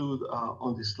didn't include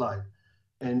on this slide.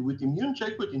 And with immune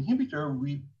checkpoint inhibitor,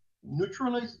 we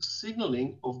neutralize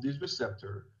signaling of this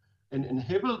receptor and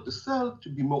enable the cell to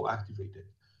be more activated.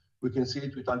 We can see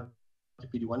it with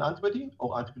anti-PD-1 antibody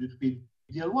or antibody to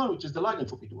PD-L1, which is the ligand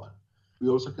for PD-1. We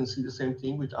also can see the same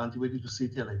thing with antibody to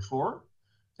CTLA-4.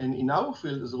 And in our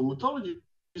field as a rheumatologist,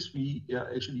 we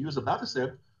actually use a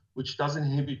dataset which doesn't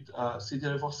inhibit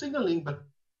CTLA-4 signaling, but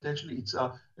actually it's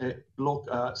a block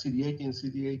CD80 and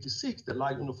CD86, the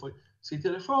ligand of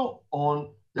CTLA-4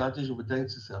 on the antigen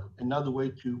retention cell, another way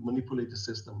to manipulate the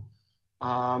system.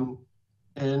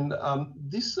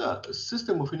 This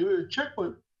system of inhibitor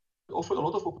checkpoint offers a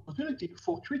lot of opportunity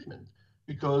for treatment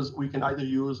because we can either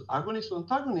use agonists or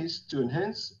antagonists to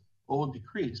enhance or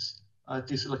decrease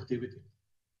T cell activity.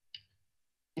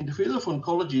 In the field of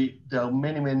oncology, there are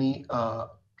many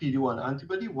PD-1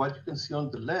 antibody. What you can see on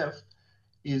the left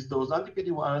is those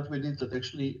anti-PD-1 antibodies that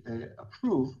actually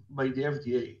approved by the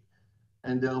FDA.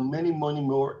 And there are many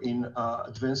more in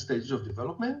advanced stages of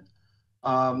development.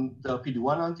 There are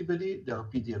PD-1 antibody, there are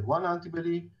PD-L1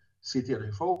 antibody,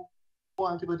 CTLA-4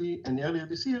 antibody, and earlier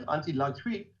this year,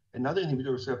 anti-LAG3, another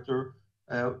inhibitor receptor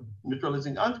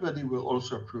neutralizing antibody, were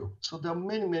also approved. So there are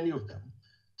many of them.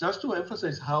 Just to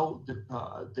emphasize how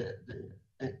the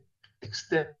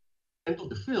extent of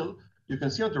the field, you can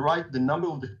see on the right the number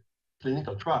of the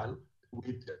clinical trial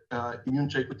with immune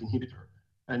checkpoint inhibitor.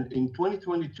 And in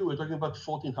 2022, we're talking about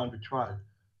 1,400 trials,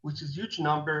 which is a huge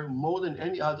number, more than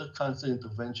any other cancer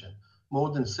intervention, more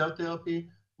than cell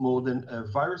therapy, more than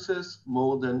viruses,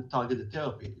 more than targeted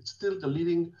therapy. It's still the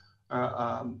leading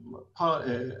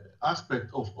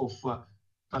aspect of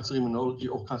cancer immunology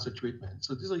or cancer treatment.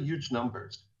 So these are huge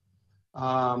numbers.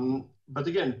 But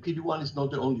again, PD-1 is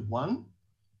not the only one.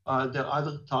 There are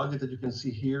other targets that you can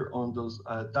see here on those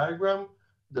diagram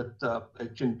that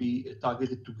can be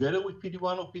targeted together with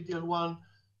PD-1 or PD-L1,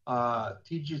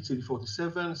 TIGIT,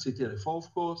 CD47, CTLA-4,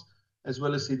 of course, as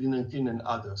well as CD19 and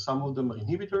others. Some of them are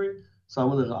inhibitory,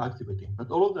 some of them are activating, but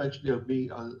all of them actually are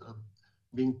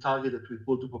being targeted with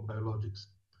multiple biologics.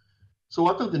 So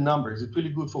what are the numbers? Is it really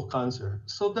good for cancer?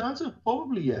 So the answer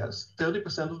probably yes.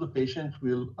 30% of the patients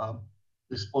will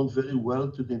respond very well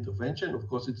to the intervention. Of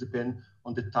course, it depends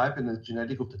on the type and the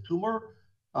genetic of the tumor.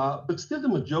 But still, the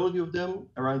majority of them,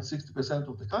 around 60%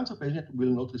 of the cancer patients, will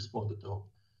not respond at all.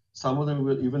 Some of them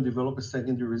will even develop a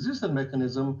secondary resistant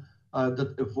mechanism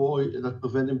that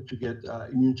prevent them to get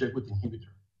immune checkpoint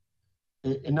inhibitor.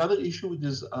 Another issue with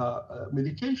this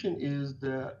medication is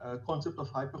the concept of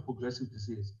hyperprogressive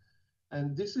disease.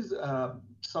 And this is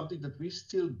something that we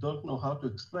still don't know how to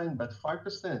explain, but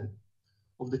 5%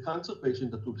 of the cancer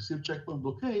patients that will receive checkpoint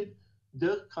blockade,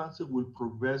 their cancer will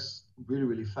progress really,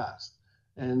 really fast.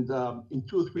 And in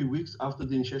 2 or 3 weeks after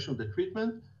the initiation of the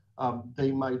treatment,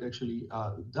 they might actually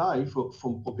die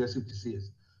from progressive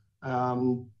disease.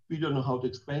 We don't know how to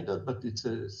explain that, but it's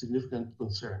a significant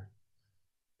concern.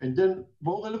 And then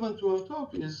more relevant to our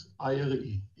talk is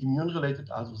irAE, immune-related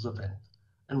adverse event.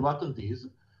 And what are these?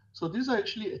 So these are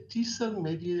actually a T-cell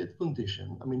mediated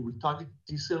condition. I mean, we target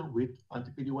T-cell with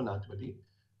anti-PD-1 antibody.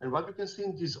 And what you can see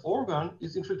in this organ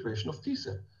is infiltration of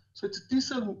T-cell. So it's a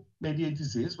T-cell mediated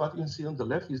disease. What you can see on the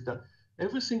left is that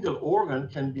every single organ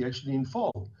can be actually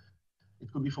involved.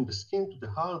 It could be from the skin to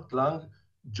the heart, lung,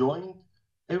 joint,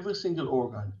 every single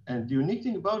organ. And the unique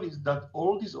thing about it is that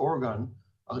all these organs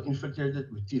are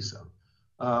infiltrated with T-cell.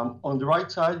 On the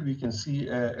right side, we can see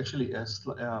actually a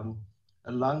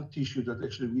lung tissue that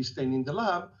actually we stain in the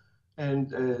lab. And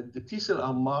the T-cell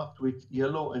are marked with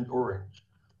yellow and orange.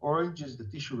 Orange is the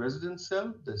tissue resident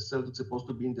cell, the cell that's supposed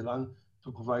to be in the lung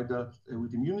to provide that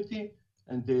with immunity.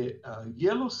 And the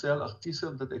yellow cell are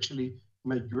T-cells that actually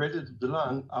migrated to the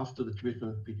lung after the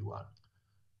treatment with PD-1.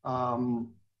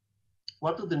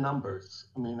 What are the numbers?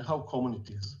 I mean, how common it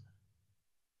is?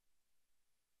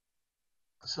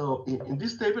 So in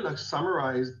this table, I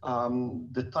summarized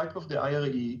the type of the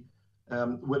irAE,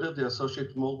 whether they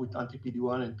associate more with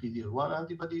anti-PD-1 and PD-L1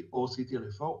 antibody or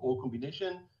CTLA-4 or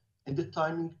combination, and the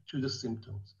timing to the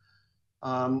symptoms.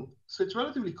 So it's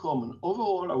relatively common.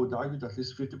 Overall, I would argue that at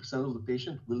least 50% of the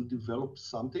patients will develop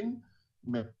something.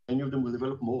 Many of them will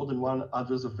develop more than one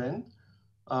adverse event.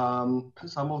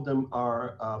 Some of them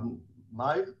are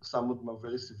mild, some of them are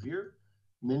very severe.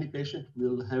 Many patients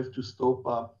will have to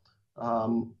stop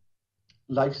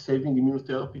life-saving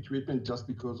immunotherapy treatment just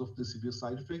because of the severe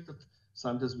side effects that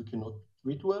sometimes we cannot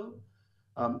treat well.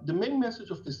 The main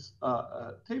message of this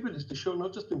table is to show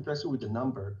not just to impress you with the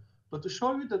number, but to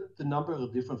show you that the numbers are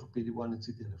different for PD-1 and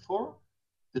CTLA-4.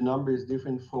 The number is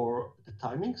different for the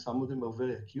timing. Some of them are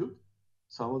very acute.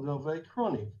 Some of them are very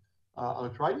chronic.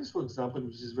 Arthritis, for example,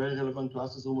 which is very relevant to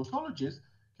us as rheumatologists,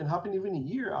 can happen even a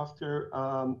year after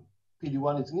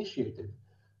PD-1 is initiated.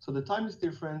 So the time is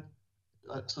different,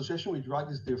 association with drug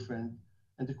is different,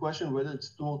 and the question whether it's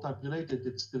tumor type related,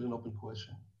 it's still an open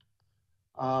question.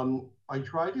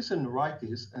 Arthritis and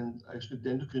neuritis, and actually the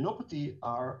endocrinopathy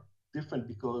are different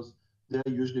because they're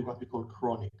usually what we call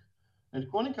chronic. And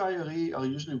chronic irAE are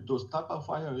usually those type of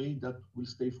irAE that will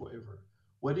stay forever.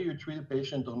 Whether you treat a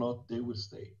patient or not, they will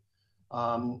stay.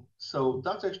 So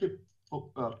that's actually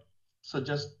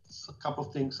suggests a couple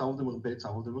of things. Some of them are bad,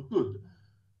 some of them are good.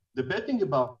 The bad thing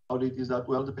about it is that,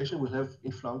 well, the patient will have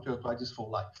inflammatory arthritis for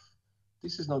life.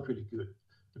 This is not really good.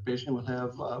 The patient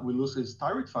will lose his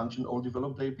thyroid function or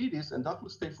develop diabetes, and that will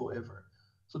stay forever.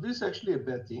 So this is actually a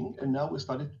bad thing. And now we're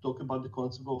starting to talk about the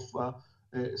concept of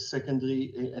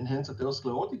secondary enhanced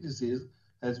atherosclerotic disease,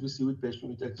 as we see with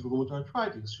patients with active rheumatoid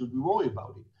arthritis. Should we worry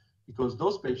about it? Because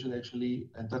those patients actually,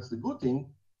 and that's the good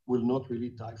thing, will not really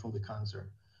die from the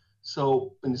cancer.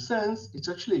 So in a sense, it's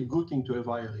actually a good thing to have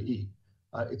irAE.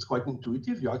 It's quite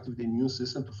intuitive. You activate the immune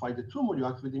system to fight the tumor. You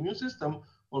activate the immune system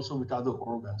also with other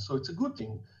organs. So it's a good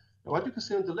thing. And what you can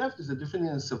see on the left is the difference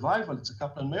in survival. It's a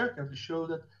Kaplan-Meier curve to show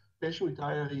that patients with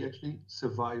irAE actually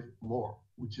survive more,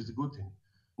 which is a good thing.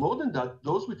 More than that,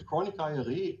 those with chronic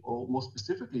irAE, or more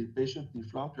specifically, patients with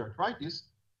inflammatory arthritis,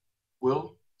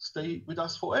 will stay with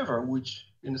us forever, which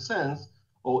in a sense,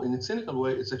 or in a cynical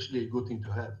way, it's actually a good thing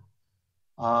to have.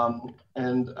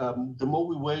 The more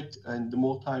we wait and the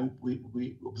more time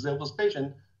we observe those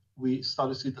patients, we start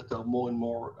to see that there are more and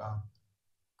more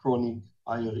chronic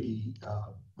irAE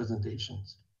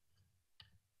presentations.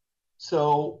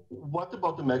 So what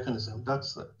about the mechanism?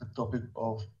 That's the topic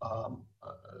of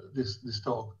this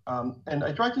talk. And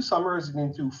I try to summarize it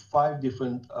into 5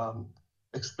 different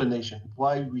explanations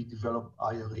why we develop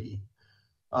irAE.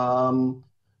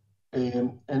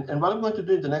 And what I'm going to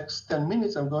do in the next 10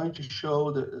 minutes, I'm going to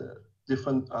show the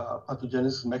different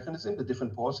pathogenesis mechanism, the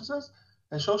different processes,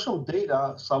 and show some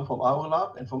data, some from our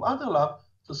lab and from other labs,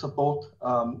 to support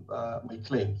my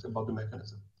claims about the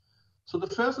mechanism. So the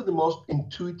first and the most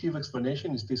intuitive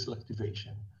explanation is T-cell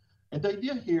activation. And the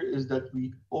idea here is that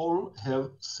we all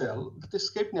have cells that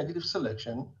escape negative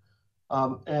selection,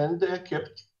 and they are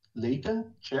kept latent,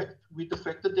 checked with the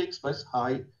fact that they express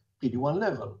high PD-1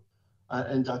 level.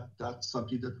 And that's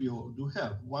something that we all do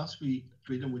have. Once we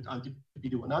treat them with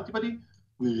anti-PD-1 antibody,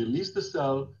 we release the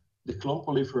cell, the clone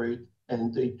proliferate,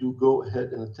 and they do go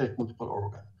ahead and attack multiple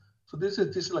organs. So this is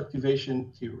a T-cell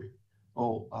activation theory.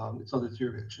 Oh, it's not a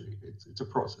theory, actually. It's a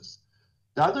process.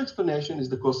 The other explanation is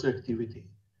the cross-reactivity.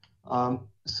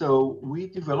 So we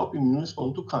develop immune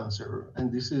response to cancer,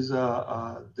 and this is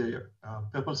the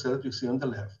purple cell that you see on the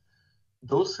left.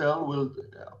 Those cells will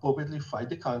appropriately fight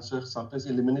the cancer, sometimes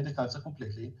eliminate the cancer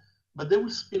completely, but they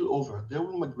will spill over. They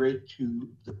will migrate to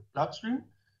the bloodstream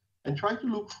and try to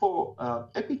look for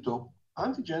epitope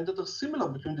antigen that are similar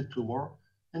between the tumor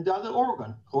and the other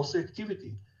organ,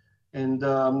 cross-reactivity. And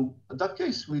in that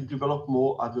case, we develop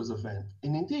more adverse event.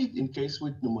 And indeed, in case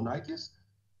with pneumonitis,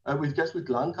 with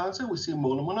lung cancer, we see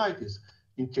more pneumonitis.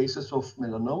 In cases of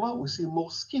melanoma, we see more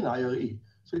skin IRE.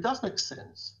 So it does make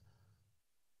sense.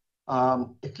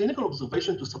 A clinical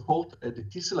observation to support the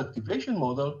T-cell activation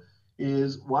model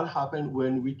is what happened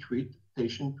when we treat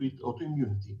patients with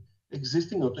autoimmunity,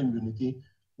 existing autoimmunity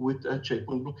with a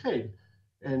checkpoint blockade.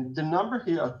 And the number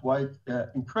here are quite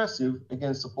impressive,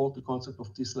 again, support the concept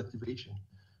of T-cell activation.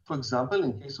 For example,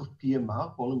 in case of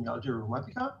PMR, polymyalgia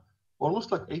rheumatica,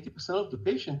 almost like 80% of the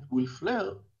patient will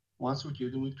flare once we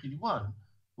treat them with PD-1.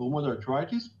 Rheumatoid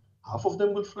arthritis, half of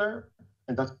them will flare,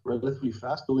 and that's relatively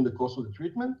fast during the course of the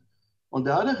treatment. On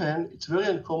the other hand, it's very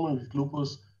uncommon with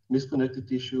lupus, misconnected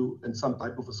tissue, and some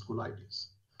type of vasculitis.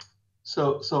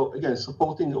 So again,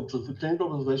 supporting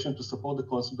clinical observation to support the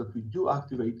concept that we do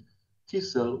activate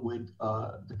T-cell with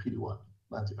the PD-1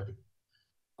 antibody.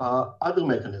 Other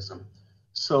mechanism.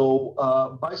 So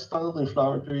bystander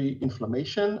inflammatory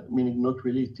inflammation, meaning not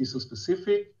really T-cell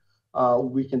specific,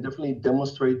 we can definitely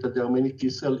demonstrate that there are many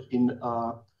T-cell in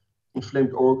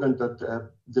inflamed organ that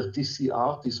the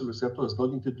TCR, T-cell receptor, has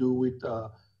nothing to do with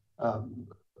the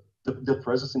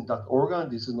presence in that organ.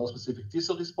 This is not specific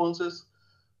T-cell responses.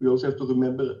 We also have to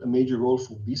remember a major role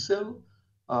for B-cell.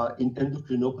 In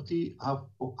endocrinopathy,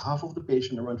 half of the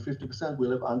patient, around 50%,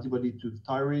 will have antibody to the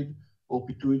thyroid or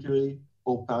pituitary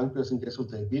or pancreas in case of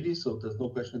diabetes. So there's no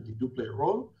question that they do play a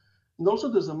role. And also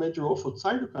there's a major role for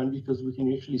cytokine because we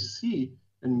can actually see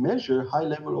and measure high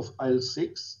level of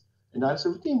IL-6 and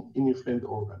IL-17 in inflamed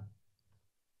organ.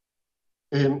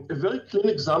 A very clean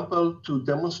example to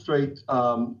demonstrate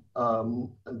the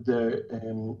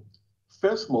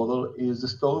first model is the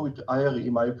story with irAE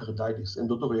myocarditis and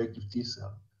autoreactive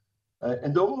T-cell.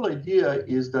 And the overall idea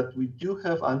is that we do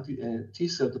have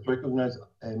T-cell that recognize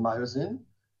myosin,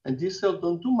 and these cells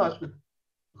don't do much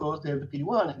because they have the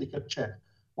PD-1 and they kept checked.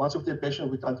 Once you have a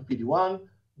patient with anti-PD-1,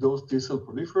 those T-cells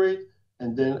proliferate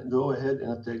and then go ahead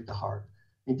and attack the heart.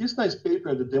 In this nice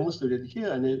paper that demonstrated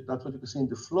here, and that's what you can see in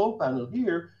the flow panel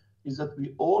here, is that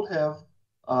we all have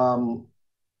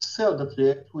cells that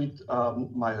react with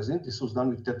myosin. This was done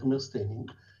with tetramer staining.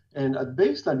 And at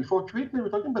baseline, before treatment,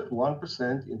 we're talking about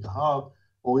 1% in the heart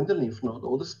or in the lymph node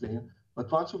or the spleen.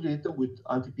 But once we treat them with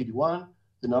anti-PD-1,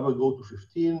 the number go to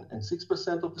 15 and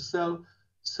 6% of the cell.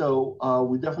 So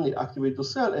we definitely activate the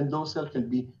cell, and those cells can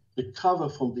be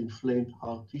recovered from the inflamed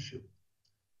heart tissue.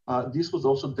 This was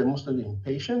also demonstrated in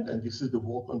patients, and this is the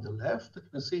work on the left that you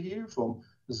can see here from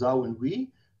Zhao and Wei.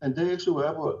 And they actually were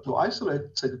able to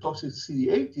isolate cytotoxic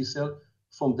CD8 T cell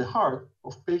from the heart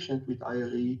of patients with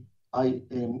irAE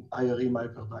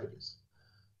myocarditis.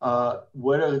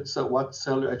 Whether it's what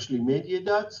cell actually mediate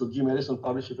that. So Jim Ellison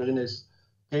published a very nice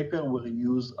paper where he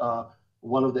used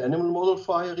one of the animal models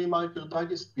for irAE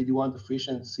myocarditis, PD-1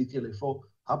 deficient, CTLA4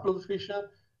 haplodeficient,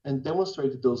 and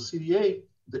demonstrated those CD8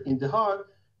 in the heart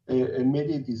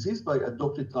mediate disease by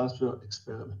adoptive transfer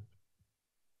experiment.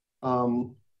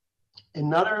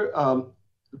 Another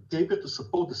paper to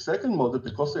support the second model,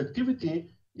 the cross-reactivity,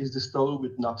 is the story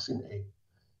with NAPSIN-A.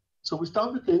 So we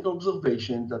start with clinical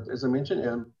observation that, as I mentioned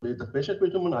earlier, the patient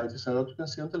with pneumonitis, and as you can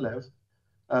see on the left,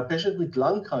 patient with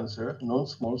lung cancer,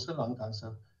 non-small cell lung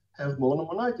cancer, have more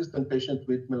pneumonitis than patient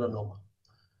with melanoma.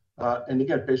 And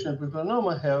again, patients with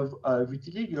melanoma have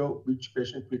vitiligo, which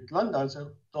patients with lung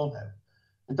cancer don't have.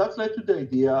 And that led to the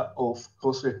idea of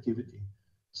cross-reactivity.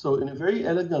 So in a very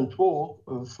elegant work,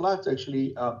 Flatts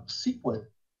actually sequence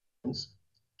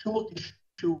tumor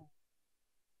tissue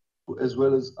as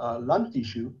well as lung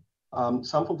tissue,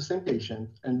 some from the same patient,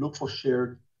 and look for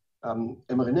shared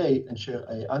mRNA and shared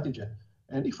antigen.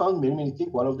 And he found many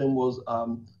things. One of them was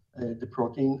the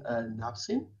protein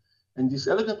napsin. And this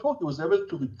elegant work, he was able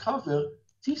to recover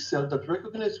T cells that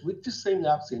recognize with the same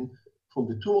napsin from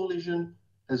the tumor lesion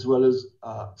as well as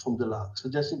from the lung,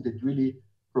 suggesting they really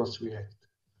cross-react.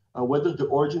 Whether the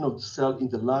origin of the cell in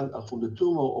the lung are from the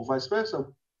tumor or vice versa,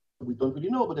 we don't really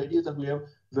know, but the idea is that we have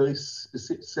very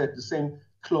specific, the same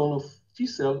clone of T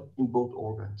cell in both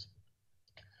organs.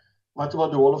 What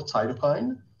about the role of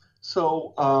cytokine?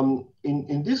 So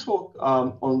in this work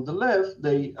on the left,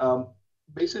 they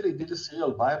basically did a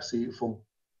serial biopsy from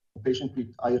a patient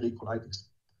with irAE colitis.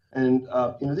 And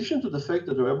in addition to the fact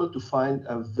that they were able to find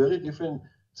a very different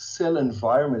cell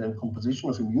environment and composition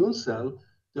of immune cell,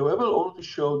 they were able also to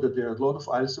show that there are a lot of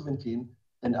IL-17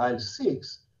 and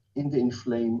IL-6 in the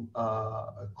inflamed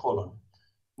colon.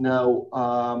 Now,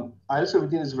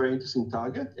 IL-17 is a very interesting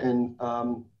target, and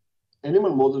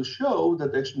animal models show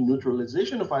that actually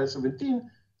neutralization of IL-17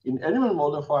 in animal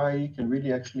model of irAE can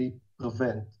really actually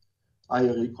prevent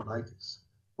irAE colitis.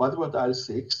 What about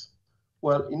IL-6?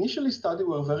 Well, initially studies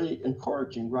were very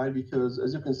encouraging, right? Because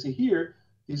as you can see here,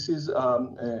 this is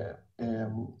a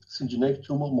syngeneic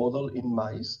tumor model in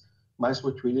mice. Mice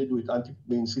were treated with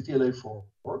CTLA-4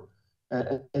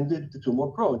 and the tumor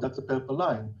grow. That's the purple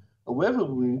line. However,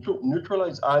 when we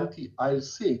neutralize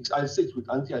IL-6 with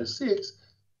anti-IL-6,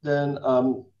 then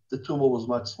the tumor was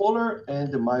much smaller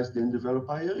and the mice didn't develop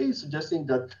irAE, suggesting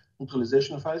that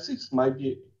neutralization of IL-6 might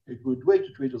be a good way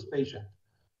to treat those patients.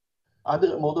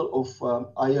 Other model of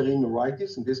irAE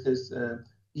neuritis, in this case,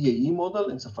 EAE model,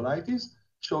 encephalitis,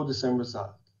 show the same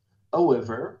result.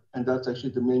 However, and that's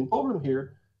actually the main problem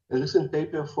here, a recent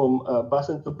paper from Bass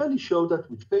and Topelli showed that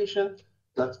with patients,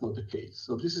 that's not the case.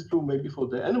 So this is true maybe for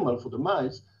the animal, for the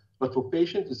mice, but for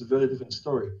patients, it's a very different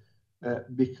story.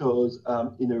 Because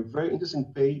in a very interesting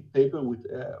paper with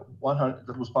 100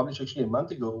 that was published actually a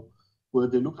month ago, where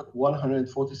they looked at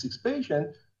 146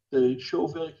 patients, they show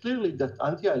very clearly that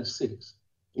anti-IL-6,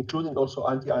 including also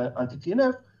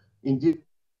anti-TNF, indeed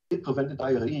prevented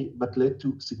irAE, but led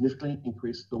to significantly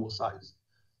increased tumor size.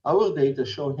 Our data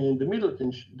shown here in the middle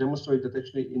can demonstrate that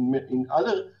actually in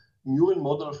other murine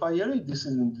model of irAE, this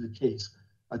isn't the case.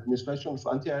 Administration of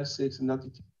anti-IL-6 and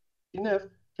anti-TNF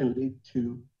can lead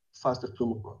to faster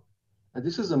tumor growth. And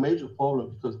this is a major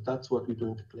problem because that's what we do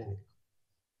in the clinic.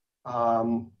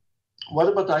 What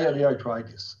about irAE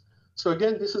arthritis? So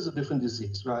again, this is a different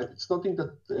disease, right? It's nothing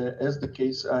that, as the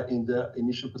case in the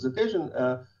initial presentation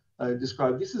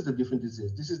described, this is a different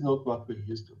disease. This is not what we're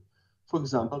used to. For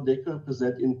example, they can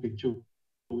present in picture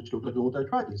which look like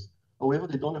rheumatoid arthritis. However,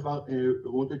 they don't have a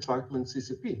rheumatoid factor and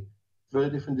CCP, very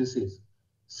different disease.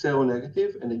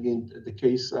 Seronegative, and again, the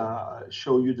case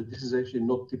show you that this is actually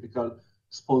not typical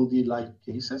spondy-like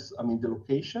cases. I mean, the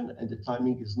location and the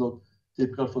timing is not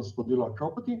typical for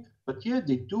spondyloarthropathy, but yet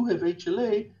they do have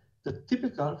HLA that's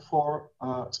typical for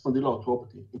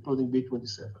spondyloarthropathy, including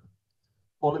B27.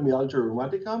 Polymyalgia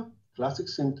rheumatica, classic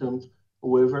symptoms.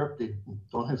 However, they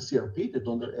don't have CRP, they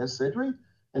don't have SZ rate,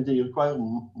 and they require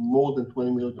more than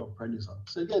 20 milligrams of prednisone.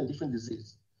 So again, different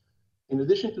disease. In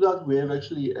addition to that, we have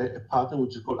actually a pattern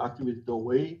which is called activated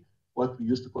OA, what we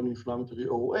used to call inflammatory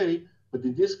OA. But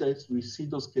in this case, we see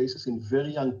those cases in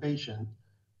very young patients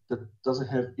that doesn't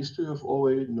have history of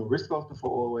OA, no risk factor for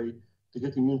OA, to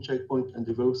get immune checkpoint and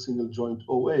develop single joint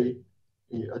OA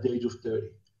at the age of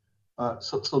 30.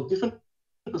 So different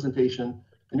presentation.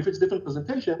 And if it's different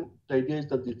presentation, the idea is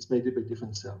that it's made up by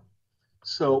different cell.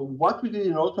 So what we did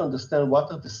in order to understand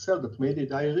what are the cells that made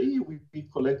it irAE,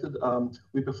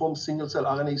 we performed single cell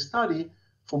RNA study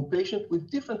from patients with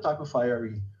different type of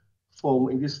irAE.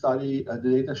 In this study, the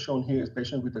data shown here is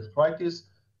patients with arthritis,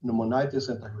 pneumonitis,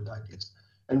 and thyroiditis.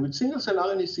 And with single cell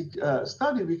RNA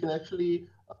study, we can actually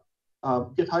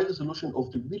get high resolution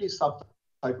of the really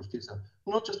subtype of T cell.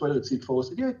 Not just whether it's CD4 or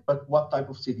CD8, but what type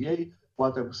of CD8,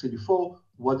 what type of CD4,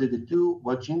 what did they do,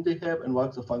 what gene they have, and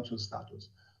what's the functional status.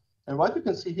 And what you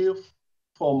can see here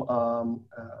from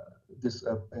this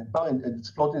bar and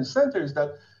it's plotted in the center is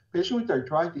that patients with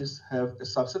arthritis have a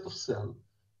subset of cell,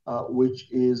 which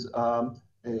is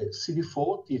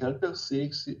CD4, T helper,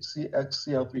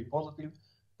 CXCR3 positive,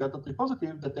 beta-3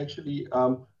 positive, that actually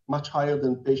much higher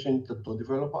than patients that don't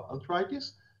develop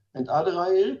arthritis, and other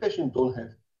irAE patients don't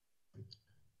have.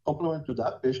 Complement to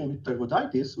that, patients with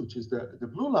thyroiditis, which is the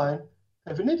blue line,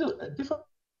 have a different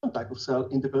type of cell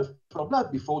in the peripheral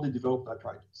blood before they develop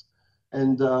arthritis.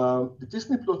 And the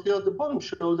Disney plot here at the bottom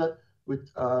show that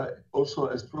with also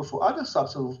as true for other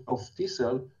subsets of T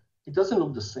cell, it doesn't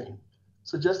look the same,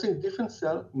 suggesting different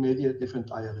cell mediate different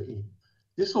irAE.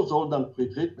 This was all done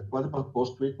pre-treatment. What about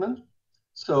post-treatment?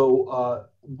 So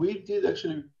we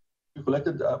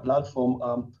collected blood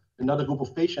from another group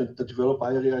of patients that develop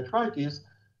irAE arthritis.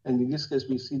 And in this case,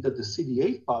 we see that the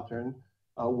CD8 pattern,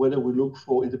 whether we look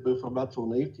for in the peripheral blood for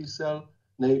naive T cell,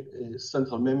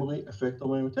 central memory, effector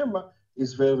memory,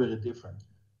 is very, very different.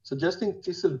 Suggesting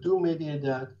T cell do mediate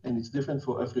that, and it's different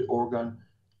for every organ.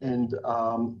 And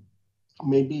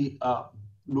maybe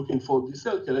looking for this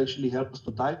cell can actually help us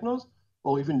to diagnose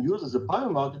or even use as a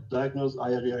biomarker to diagnose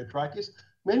IRE arthritis,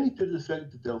 mainly due to the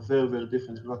fact that they're very, very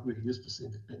different than what we're used to see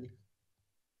in the clinic.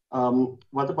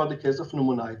 What about the case of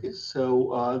pneumonitis?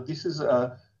 So this is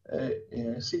a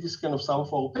CT scan of some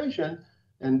of our patients.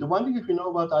 And the one thing if you know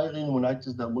about IRE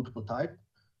pneumonitis, there are multiple types.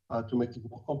 To make it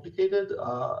more complicated,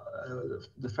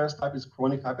 the first type is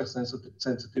chronic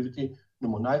hypersensitivity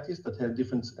pneumonitis that have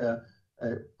different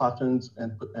patterns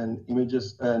and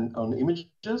images and on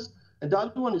images. And the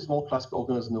other one is more classic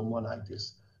organized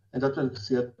pneumonitis. And that's what you can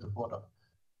see at the bottom.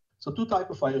 So two types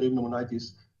of IRE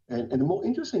pneumonitis. And the more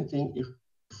interesting thing, if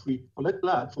we collect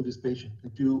blood for this patient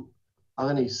and do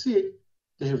RNA-seq,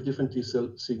 they have different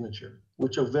T-cell signature,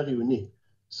 which are very unique.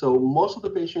 So most of the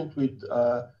patients with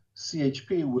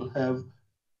CHP will have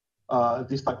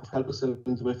this type of helper cell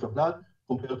in the peripheral blood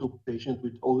compared to patients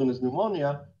with organized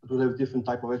pneumonia that will have different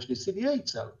type of actually CD8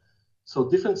 cell. So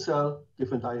different cell,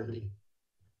 different IRE.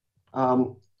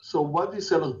 So what these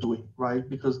cells are doing, right?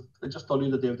 Because I just told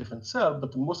you that they have different cells,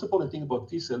 but the most important thing about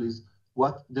T cell is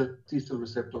what the T cell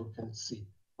receptor can see.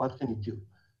 What can it do?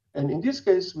 And in this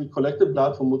case, we collected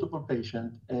blood from multiple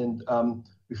patients and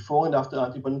before and after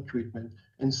antibody treatment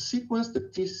and sequenced the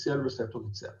T cell receptor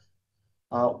itself.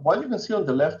 What you can see on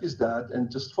the left is that, and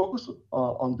just focus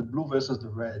on the blue versus the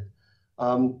red.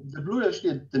 The blue is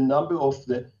actually the number of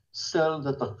the cells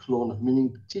that are cloned,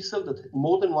 meaning T cell that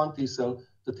more than one T cell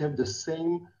that have the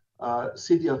same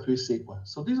CDR3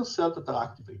 sequence. So these are cells that are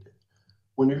activated.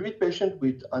 When you treat patients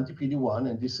with anti-PD-1,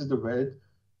 and this is the red,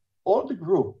 all the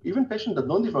group, even patients that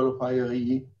don't develop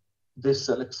IRE, they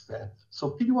cell expand.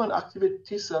 So PD-1 activate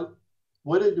T cell,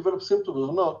 whether they develop symptoms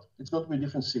or not, it's going to be a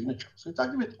different signature. So it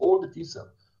activates all the T cell,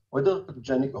 whether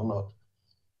pathogenic or not.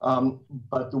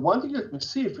 But the one thing that we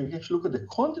see, if we actually look at the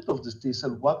content of this T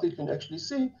cell, what they can actually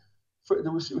see,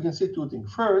 we can see two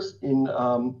things. First, in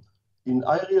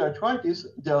IRE arthritis,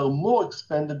 there are more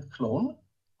expanded clone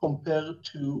compared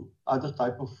to other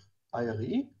type of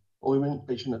IRE or even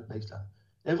patient at baseline.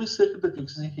 Every circle that you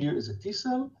see here is a T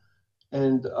cell,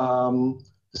 and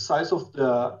the size of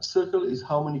the circle is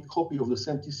how many copies of the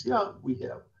same TCR we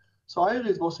have. So IRE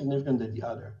is more significant than the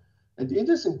other. And the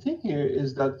interesting thing here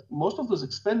is that most of those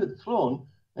expanded clone,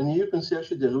 and here you can see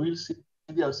actually the real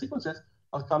CDR sequences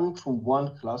are coming from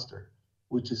one cluster,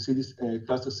 which is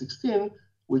cluster 16,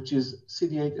 which is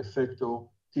CD8 effector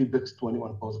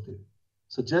TBEX21 positive,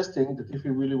 suggesting that if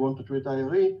we really want to treat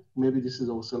IRE, maybe this is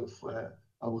also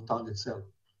our target cell.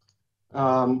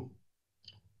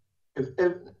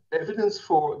 Evidence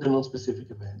for the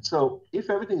non-specific event. So if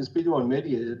everything is PD-1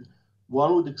 mediated,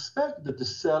 one would expect that the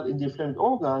cell in the inflamed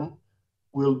organ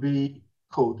will be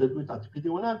coated with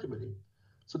anti-PD-1 antibody.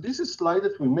 So this is a slide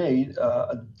that we made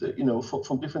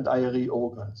from different IRE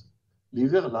organs,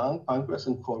 liver, lung, pancreas,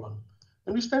 and colon.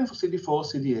 And we stand for CD4,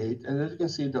 CD8, and as you can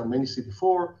see, there are many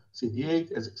CD4,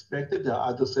 CD8, as expected. There are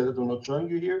other cells that I'm not showing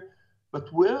you here. But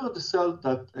where are the cells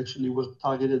that actually were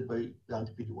targeted by the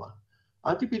anti-PD-1?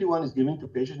 Anti-PD-1 is given to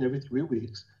patients every 3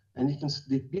 weeks, and it can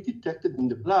be detected in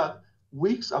the blood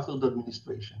weeks after the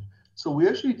administration. So we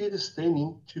actually did a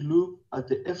staining to look at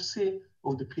the FC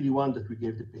of the PD-1 that we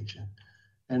gave the patient.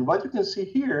 And what you can see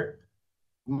here,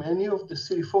 many of the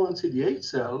CD4 and CD8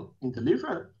 cells in the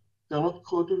liver, they're not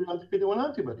coated with anti-PD-1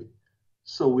 antibody.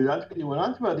 So with anti-PD-1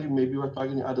 antibody, maybe we're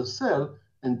targeting other cell,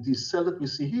 and these cells that we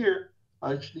see here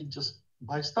are actually just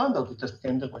bystander. They just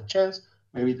came there by chance.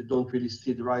 Maybe they don't really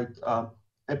see the right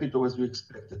epitope as we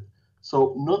expected.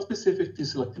 So non-specific T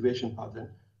cell activation pattern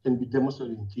can be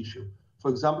demonstrated in tissue.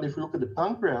 For example, if you look at the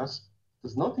pancreas,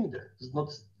 there's nothing there. There's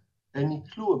not any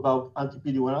clue about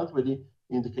anti-PD-1 antibody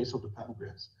in the case of the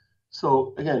pancreas.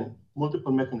 So again,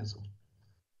 multiple mechanisms.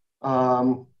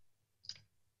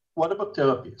 What about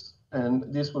therapies?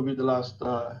 And this will be the last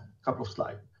couple of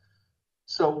slides.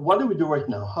 So what do we do right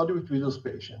now? How do we treat those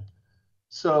patients?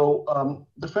 So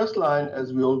the first line,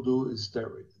 as we all do, is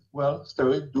steroids. Well,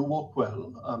 steroids do work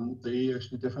well. They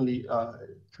actually definitely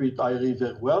treat IRE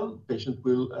very well. Patient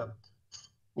will,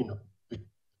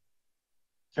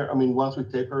 once we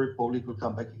taper it, probably it will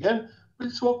come back again. But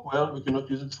it's worked well. We cannot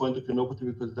use it for endocrinopathy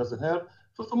because it doesn't help.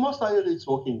 So for most IRE, it's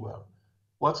working well.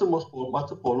 What's the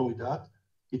problem with that?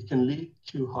 It can lead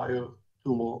to higher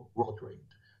tumor growth rate.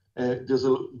 There's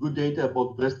a good data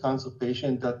about breast cancer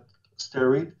patient that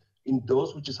steroid in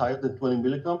dose which is higher than 20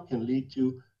 milligrams can lead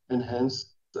to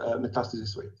enhanced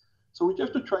metastasis rate. So we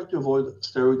have to try to avoid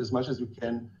steroid as much as we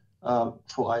can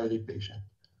for IRE patient.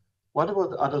 What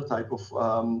about the other type of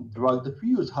drug that we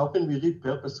use? How can we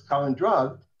repurpose current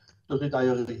drug to treat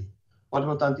IRE? What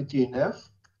about anti-TNF?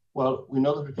 Well, we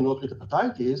know that we cannot treat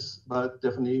hepatitis, but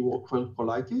definitely work for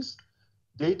colitis.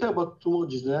 data about tumor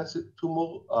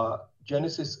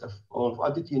genesis of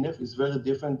anti-TNF is very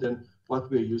different than what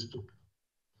we're used to.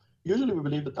 Usually, we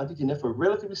believe that anti-TNF are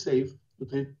relatively safe to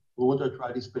treat rheumatoid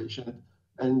arthritis patients,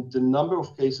 and the number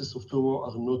of cases of tumor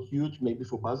are not huge, maybe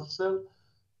for basal cell.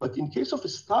 But in case of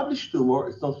established tumor,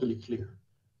 it's not really clear.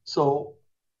 So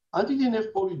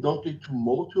anti-TNF probably don't lead to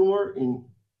more tumor in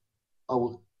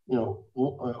our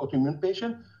autoimmune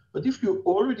patient. But if you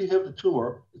already have the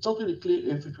tumor, it's not really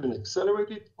clear if it will accelerate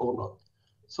it or not.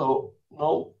 So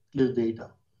no clear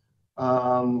data.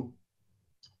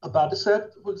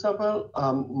 Abatacept, for example,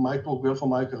 might work well for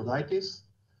myocarditis.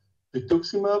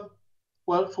 Rituximab,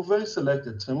 well, for very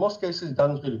selected. So in most cases, it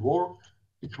doesn't really work.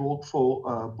 It worked for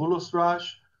bullous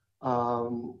rash,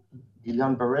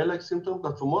 Guillain-Barré-like symptoms,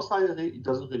 but for most IRE, it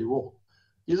doesn't really work.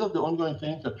 These are the ongoing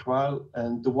clinical trial,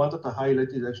 and the one that I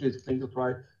highlighted actually is a clinical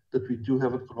trial that we do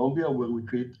have at Columbia, where we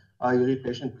treat IRE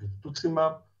patients with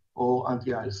rituximab or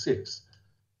anti-IL-6.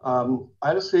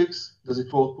 IL-6, does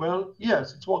it work well?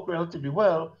 Yes, it's worked relatively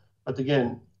well, but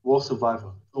again, worse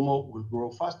survival. Tumor will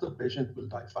grow faster, patient will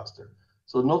die faster.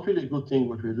 So not really a good thing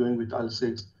what we're doing with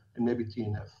IL-6 and maybe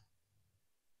TNF.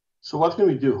 So what can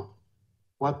we do?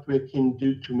 What we can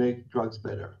do to make drugs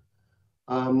better?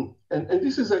 And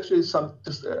this is actually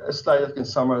just a slide that can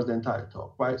summarize the entire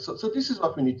talk, right? So this is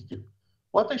what we need to do.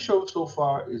 What I showed so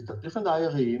far is that different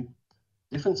IRE,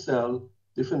 different cell,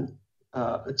 different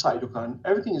cytokine,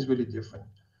 everything is really different.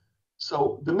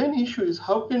 So the main issue is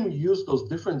how can we use those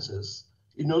differences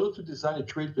in order to design a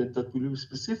treatment that will be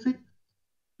specific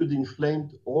to the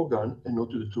inflamed organ and not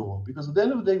to the tumor? Because at the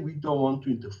end of the day, we don't want to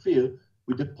interfere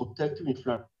with the protective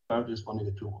inflammatory response in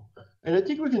the tumor. And I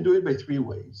think we can do it by 3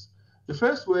 ways. The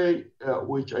first way,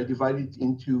 which I divided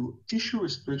into tissue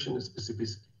restriction and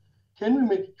specificity. Can we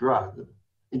make a drug,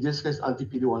 in this case,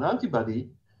 anti-PD-1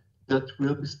 antibody, that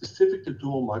will be specific to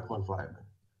tumor microenvironment?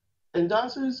 And the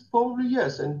answer is probably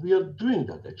yes, and we are doing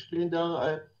that actually in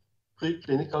the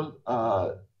preclinical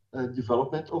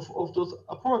development of those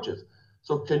approaches.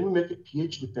 So can we make a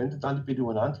pH-dependent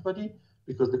anti-PD-1 antibody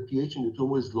because the pH in the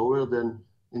tumor is lower than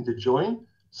in the joint?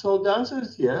 So the answer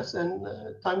is yes, and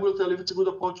time will tell if it's a good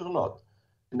approach or not.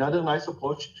 Another nice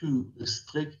approach to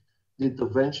restrict the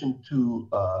intervention to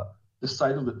the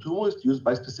site of the tumor is to use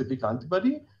bispecific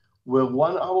antibody, where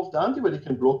one arm of the antibody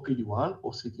can block PD-1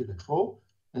 or CTLA-4,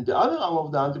 and the other arm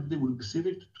of the antibody will be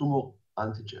specific to tumor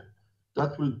antigen.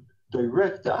 That will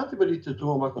direct the antibody to the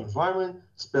tumor microenvironment,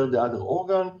 spare the other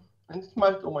organ, and it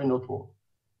might or might not work.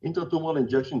 Intratumoral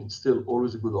injection is still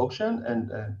always a good option, and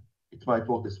it might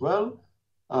work as well.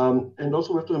 And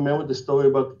also we have to remember the story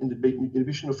about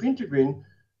inhibition of integrin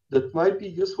that might be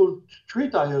useful to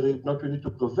treat IRE, not really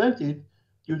to prevent it,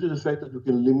 due to the fact that we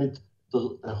can limit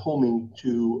the homing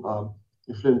to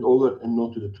inflamed organ and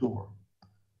not to the tumor.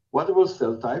 What about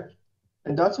cell type?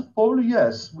 And that's probably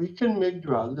yes. We can make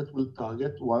drugs that will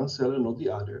target one cell and not the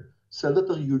other, cells that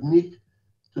are unique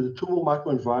to the tumor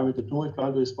microenvironment, the tumor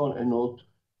inflammatory response, and not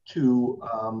to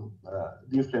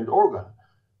the inflamed organ.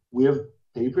 We have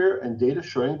paper and data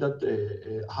showing that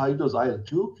high-dose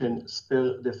IL-2 can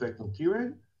spare the effect on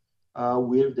Treg.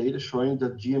 We have data showing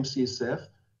that GM-CSF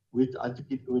with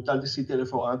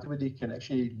anti-CTLA-4 antibody can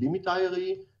actually limit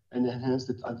IRE and enhance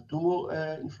the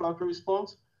anti-tumor inflammatory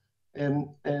response. And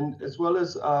as well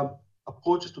as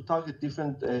approaches to target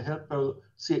different helper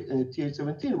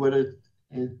Th17, whether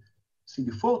it's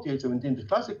CD4 Th17, the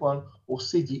classic one, or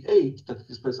CD8 that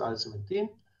expresses IL-17.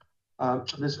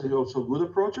 So these are also good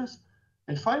approaches.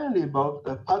 And finally, about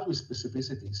pathway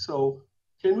specificity. So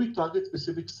can we target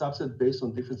specific subset based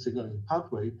on different signaling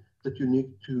pathway that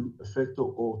unique to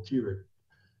effector or Treg?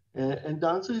 And the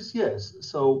answer is yes.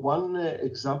 So one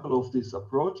example of this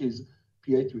approach is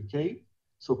PI3K.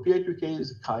 So PI3K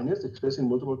is a kinase expressed in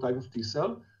multiple types of T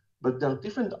cell, but there are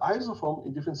different isoforms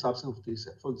in different subsets of T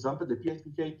cell. For example, the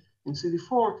PI3K in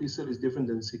CD4 T cell is different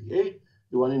than CD8.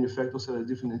 The one in effector cell is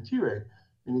different than Treg.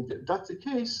 And if that's the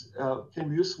case, can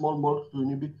we use small molecules to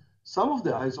inhibit some of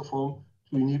the isoform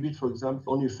to inhibit, for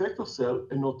example, only effector cell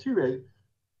and not Treg,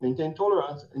 maintain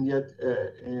tolerance, and yet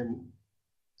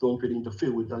don't really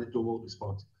interfere with the anti-tumor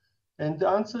response? And the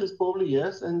answer is probably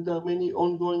yes, and there are many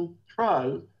ongoing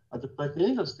trials at the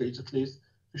preclinical stage, at least,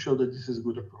 to show that this is a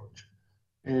good approach.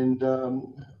 And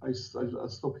I'll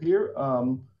stop here.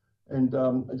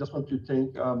 I just want to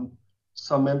thank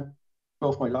some members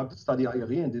of my lab that study IRE,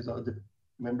 and these are the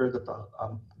members that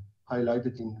are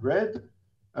highlighted in red.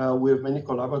 We have many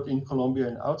collaborators in Colombia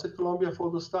and outside Colombia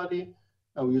for the study.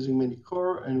 We're using many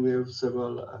core, and we have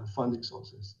several funding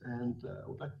sources. And I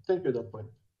would like to thank you at that point.